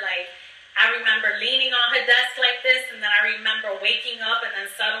blur. Like, I remember leaning on her desk like this, and then I remember waking up, and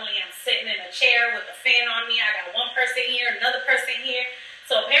then suddenly I'm sitting in a chair with a fan on me. I got one person here, another person here.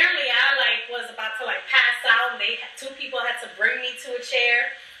 So apparently I like was about to like pass out, and two people had to bring me to a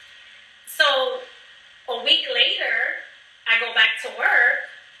chair. So a week later, I go back to work,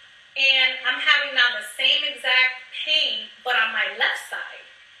 and I'm having now the same exact pain, but on my left side.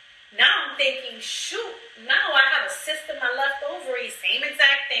 Now I'm thinking, shoot, now I have a cyst in my left ovary, same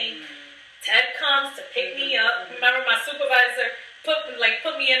exact thing. Ted comes to pick me up. Remember, my supervisor put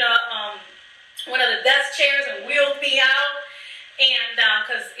me in one of the desk chairs and wheeled me out. And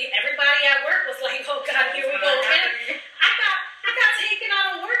because everybody at work was like, "Oh God, here we go again." I got taken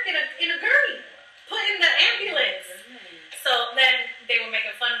out of work in a gurney, put in the ambulance. So then they were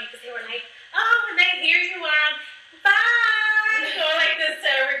making fun of me because they were like, "Oh, Renee, here you are. Bye." Going like this to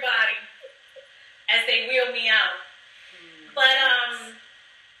everybody as they wheeled me out. But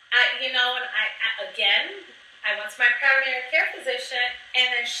I went to my primary care physician,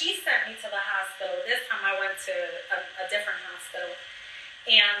 and then she sent me to the hospital. This time I went to a different hospital,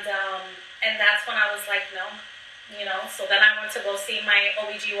 and that's when I was like, no, you know. So then I went to go see my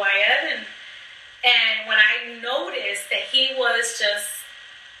OBGYN, and when I noticed that he was just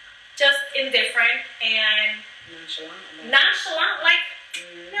indifferent and nonchalant, like,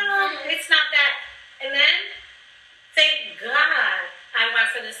 no, it's not that. And then, thank God, I went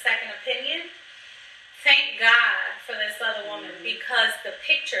for for the second opinion. Thank God for this other woman, because the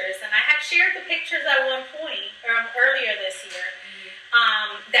pictures, and I had shared the pictures at one point, or earlier this year,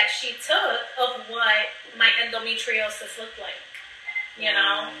 that she took of what my endometriosis looked like, you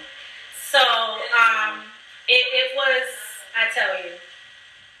know? So, it was, I tell you,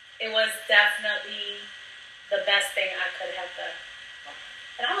 it was definitely the best thing I could have done.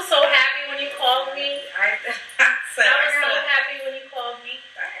 And I was so happy when you called me. I was so happy when you called me.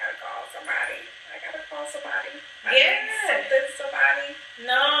 I gotta call somebody. Somebody.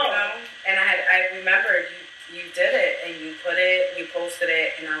 No. You know? And I remember you did it, and you put it, you posted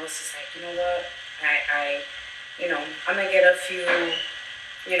it, and I was just like, you know what? I'm gonna get a few,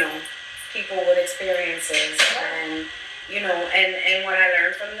 people with experiences, and and what I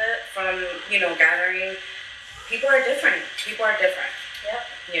learned from gathering, people are different. Yep.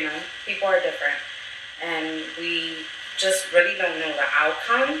 People are different, and we just really don't know the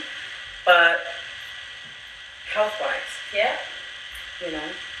outcome, but health-wise, yeah,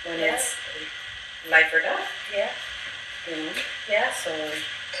 when it's life or death, yeah, yeah, so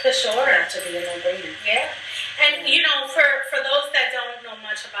for sure, that should be a no-brainer. Yeah, and for those that don't know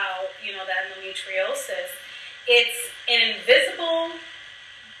much about the endometriosis, it's an invisible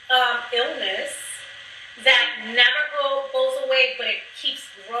illness that never goes away, but it keeps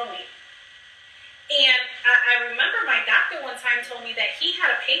growing. And I remember my doctor one time told me that he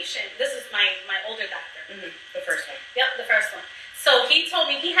had a patient. This is my older doctor. Mm-hmm. The first one. Yep, the first one. So he told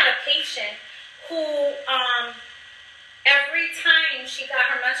me he had a patient who, every time she got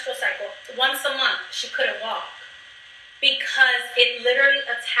her menstrual cycle, once a month, she couldn't walk because it literally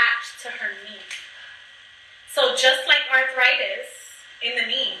attached to her knee. So just like arthritis in the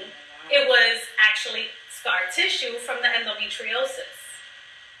knee, it was actually scar tissue from the endometriosis.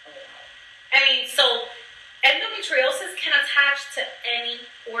 I mean, so endometriosis can attach to any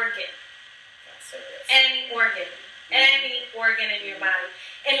organ. Any organ. Mm-hmm. Any organ in your body.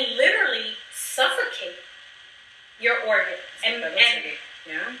 And literally suffocate your organ. And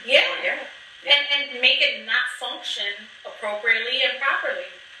make it not function appropriately and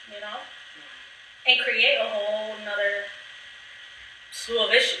properly, and create a whole another slew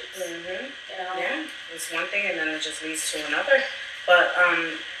of issues. Mm-hmm. Yeah, it's one thing and then it just leads to another. But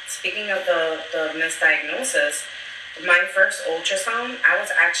speaking of the misdiagnosis, my first ultrasound, I was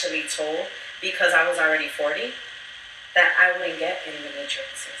actually told, because I was already 40, that I wouldn't get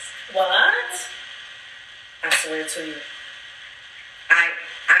endometriosis. What? I swear to you.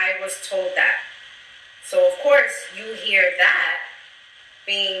 I was told that. So of course you hear that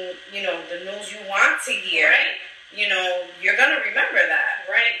being, the news you want to hear. Right. You're going to remember that.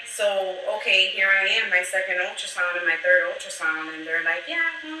 Right. So, okay, here I am, my second ultrasound and my third ultrasound, and they're like,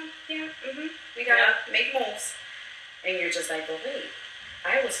 we got to make moves. And you're just like, well, wait,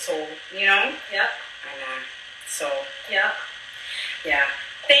 I was told, Yep. I know. So, yep. Yeah.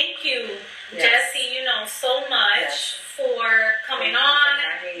 Thank you, Yes. Jessie, so much for coming on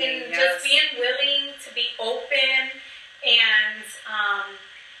and just being willing to be open and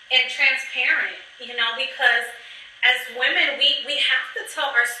transparent, because as women, we have to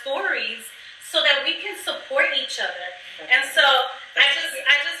tell our stories so that we can support each other. Definitely. And so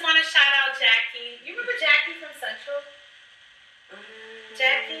I just want to shout out Jackie. You remember Jackie from Central?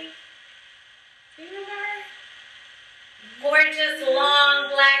 Jackie? You remember her? Gorgeous, long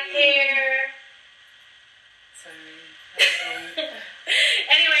black hair. Sorry.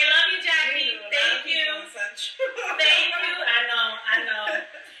 Anyway, love you, Jackie. Thank you. Thank you. I know.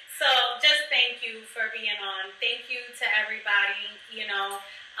 So just thank you for being on. Thank you to everybody.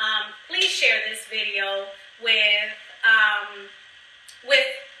 Please share this video with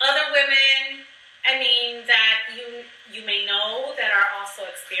other women. I mean, that you may know that are also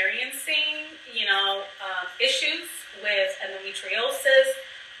experiencing issues with endometriosis,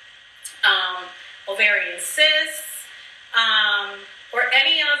 ovarian cysts, or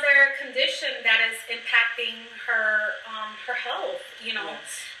any other condition that is impacting her health,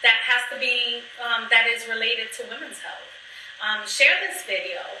 that has to be, that is related to women's health. Share this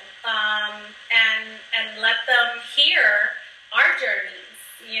video, and let them hear our journeys,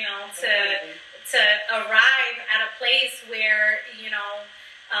 to arrive at a place where,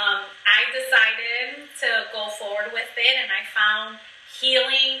 I decided to go forward with it, and I found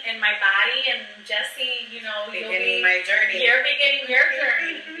healing in my body. And Jessie, beginning my journey. You're beginning your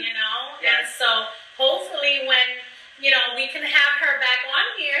journey, Yes. And so hopefully when, we can have her back on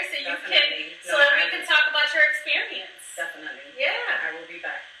here so we can talk about your experience. Definitely. Yeah. I will be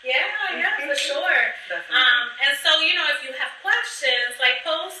back. Yeah, for sure. Definitely. And so, if you have questions,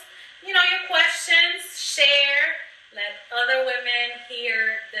 post, your questions, share, let other women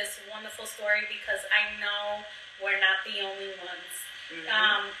hear this wonderful story because I know we're not the only ones.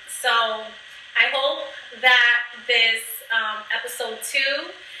 So I hope that this episode 2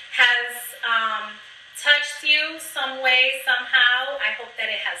 has touched you some way, somehow. I hope that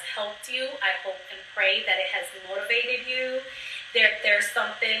it has helped you. I hope and pray that it has motivated you. There's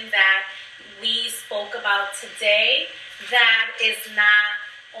something that we spoke about today that is not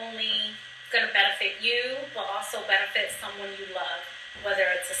only going to benefit you, but also benefit someone you love, whether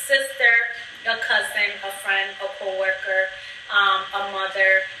it's a sister, a cousin, a friend, a coworker, a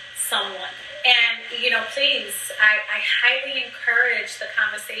mother, someone. And, please, I highly encourage the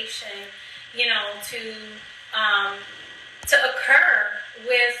conversation, to occur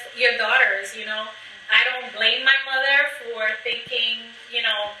with your daughters. I don't blame my mother for thinking,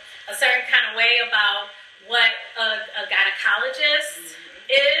 a certain kind of way about what a gynecologist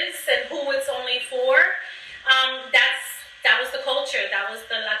is and who it's only for. That was the culture. That was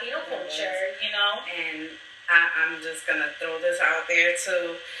the Latino culture, And I'm just going to throw this out there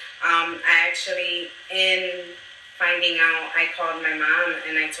too. I actually, in finding out, I called my mom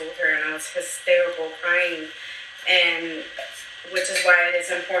and I told her, and I was hysterical crying, and which is why it is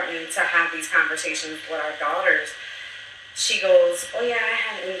important to have these conversations with our daughters. She goes, oh yeah, I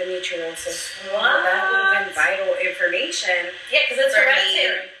had endometriosis. Wow, that would have been vital information. Yeah, because it's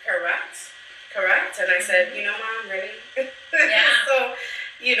hereditary. Correct. And I said, Mom, really? Yeah. So,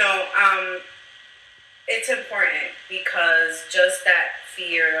 it's important because just that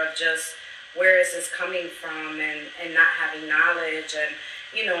fear of just where is this coming from and not having knowledge and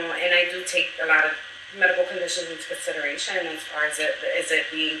I do take a lot of medical conditions into consideration as far as it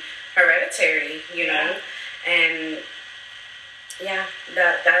being hereditary, and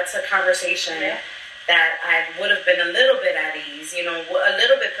that's a conversation that I would have been a little bit at ease, a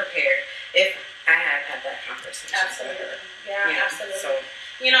little bit prepared if I had that conversation. Absolutely. Yeah, absolutely. So,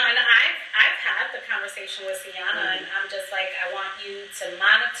 and I've had the conversation with Sienna, and I'm just like, I want you to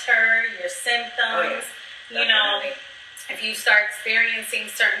monitor your symptoms. If you start experiencing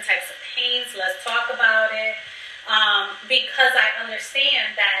certain types of pains, let's talk about it. Because I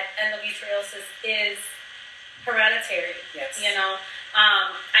understand that endometriosis is hereditary. Yes. I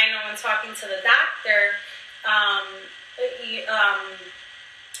know in talking to the doctor,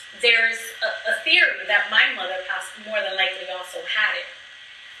 there's a theory that my mother more than likely also had it.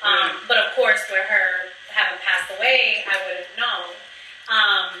 But of course, with her having passed away, I wouldn't know.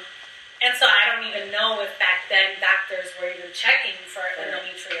 And so I don't even know if back then doctors were even checking for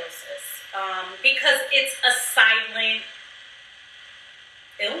endometriosis. Because it's a silent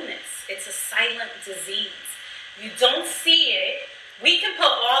illness. It's a silent disease. You don't see it. We can put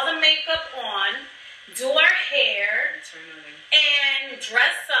all the makeup on, do our hair, and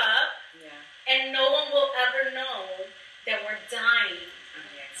dress up, and no one will ever know that we're dying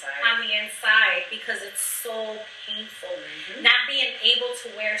on the inside because it's so painful. Not being able to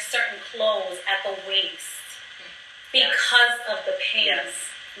wear certain clothes at the waist because of the pain,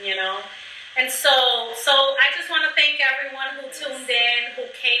 And so I just want to thank everyone who tuned in, who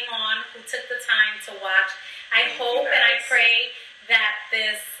came on, who took the time to watch. I hope and I pray that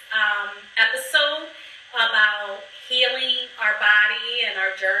this episode about healing our body and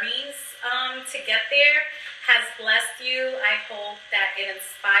our journeys to get there has blessed you. I hope that it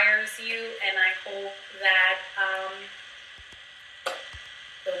inspires you, and I hope that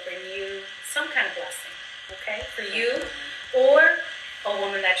it'll bring you some kind of blessing, okay, for you or a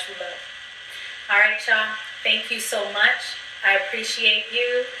woman that you love. All right, y'all. Thank you so much. I appreciate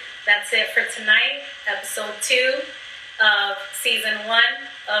you. That's it for tonight, episode 2 of season 1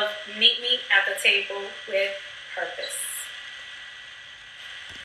 of Meet Me at the Table with Purpose.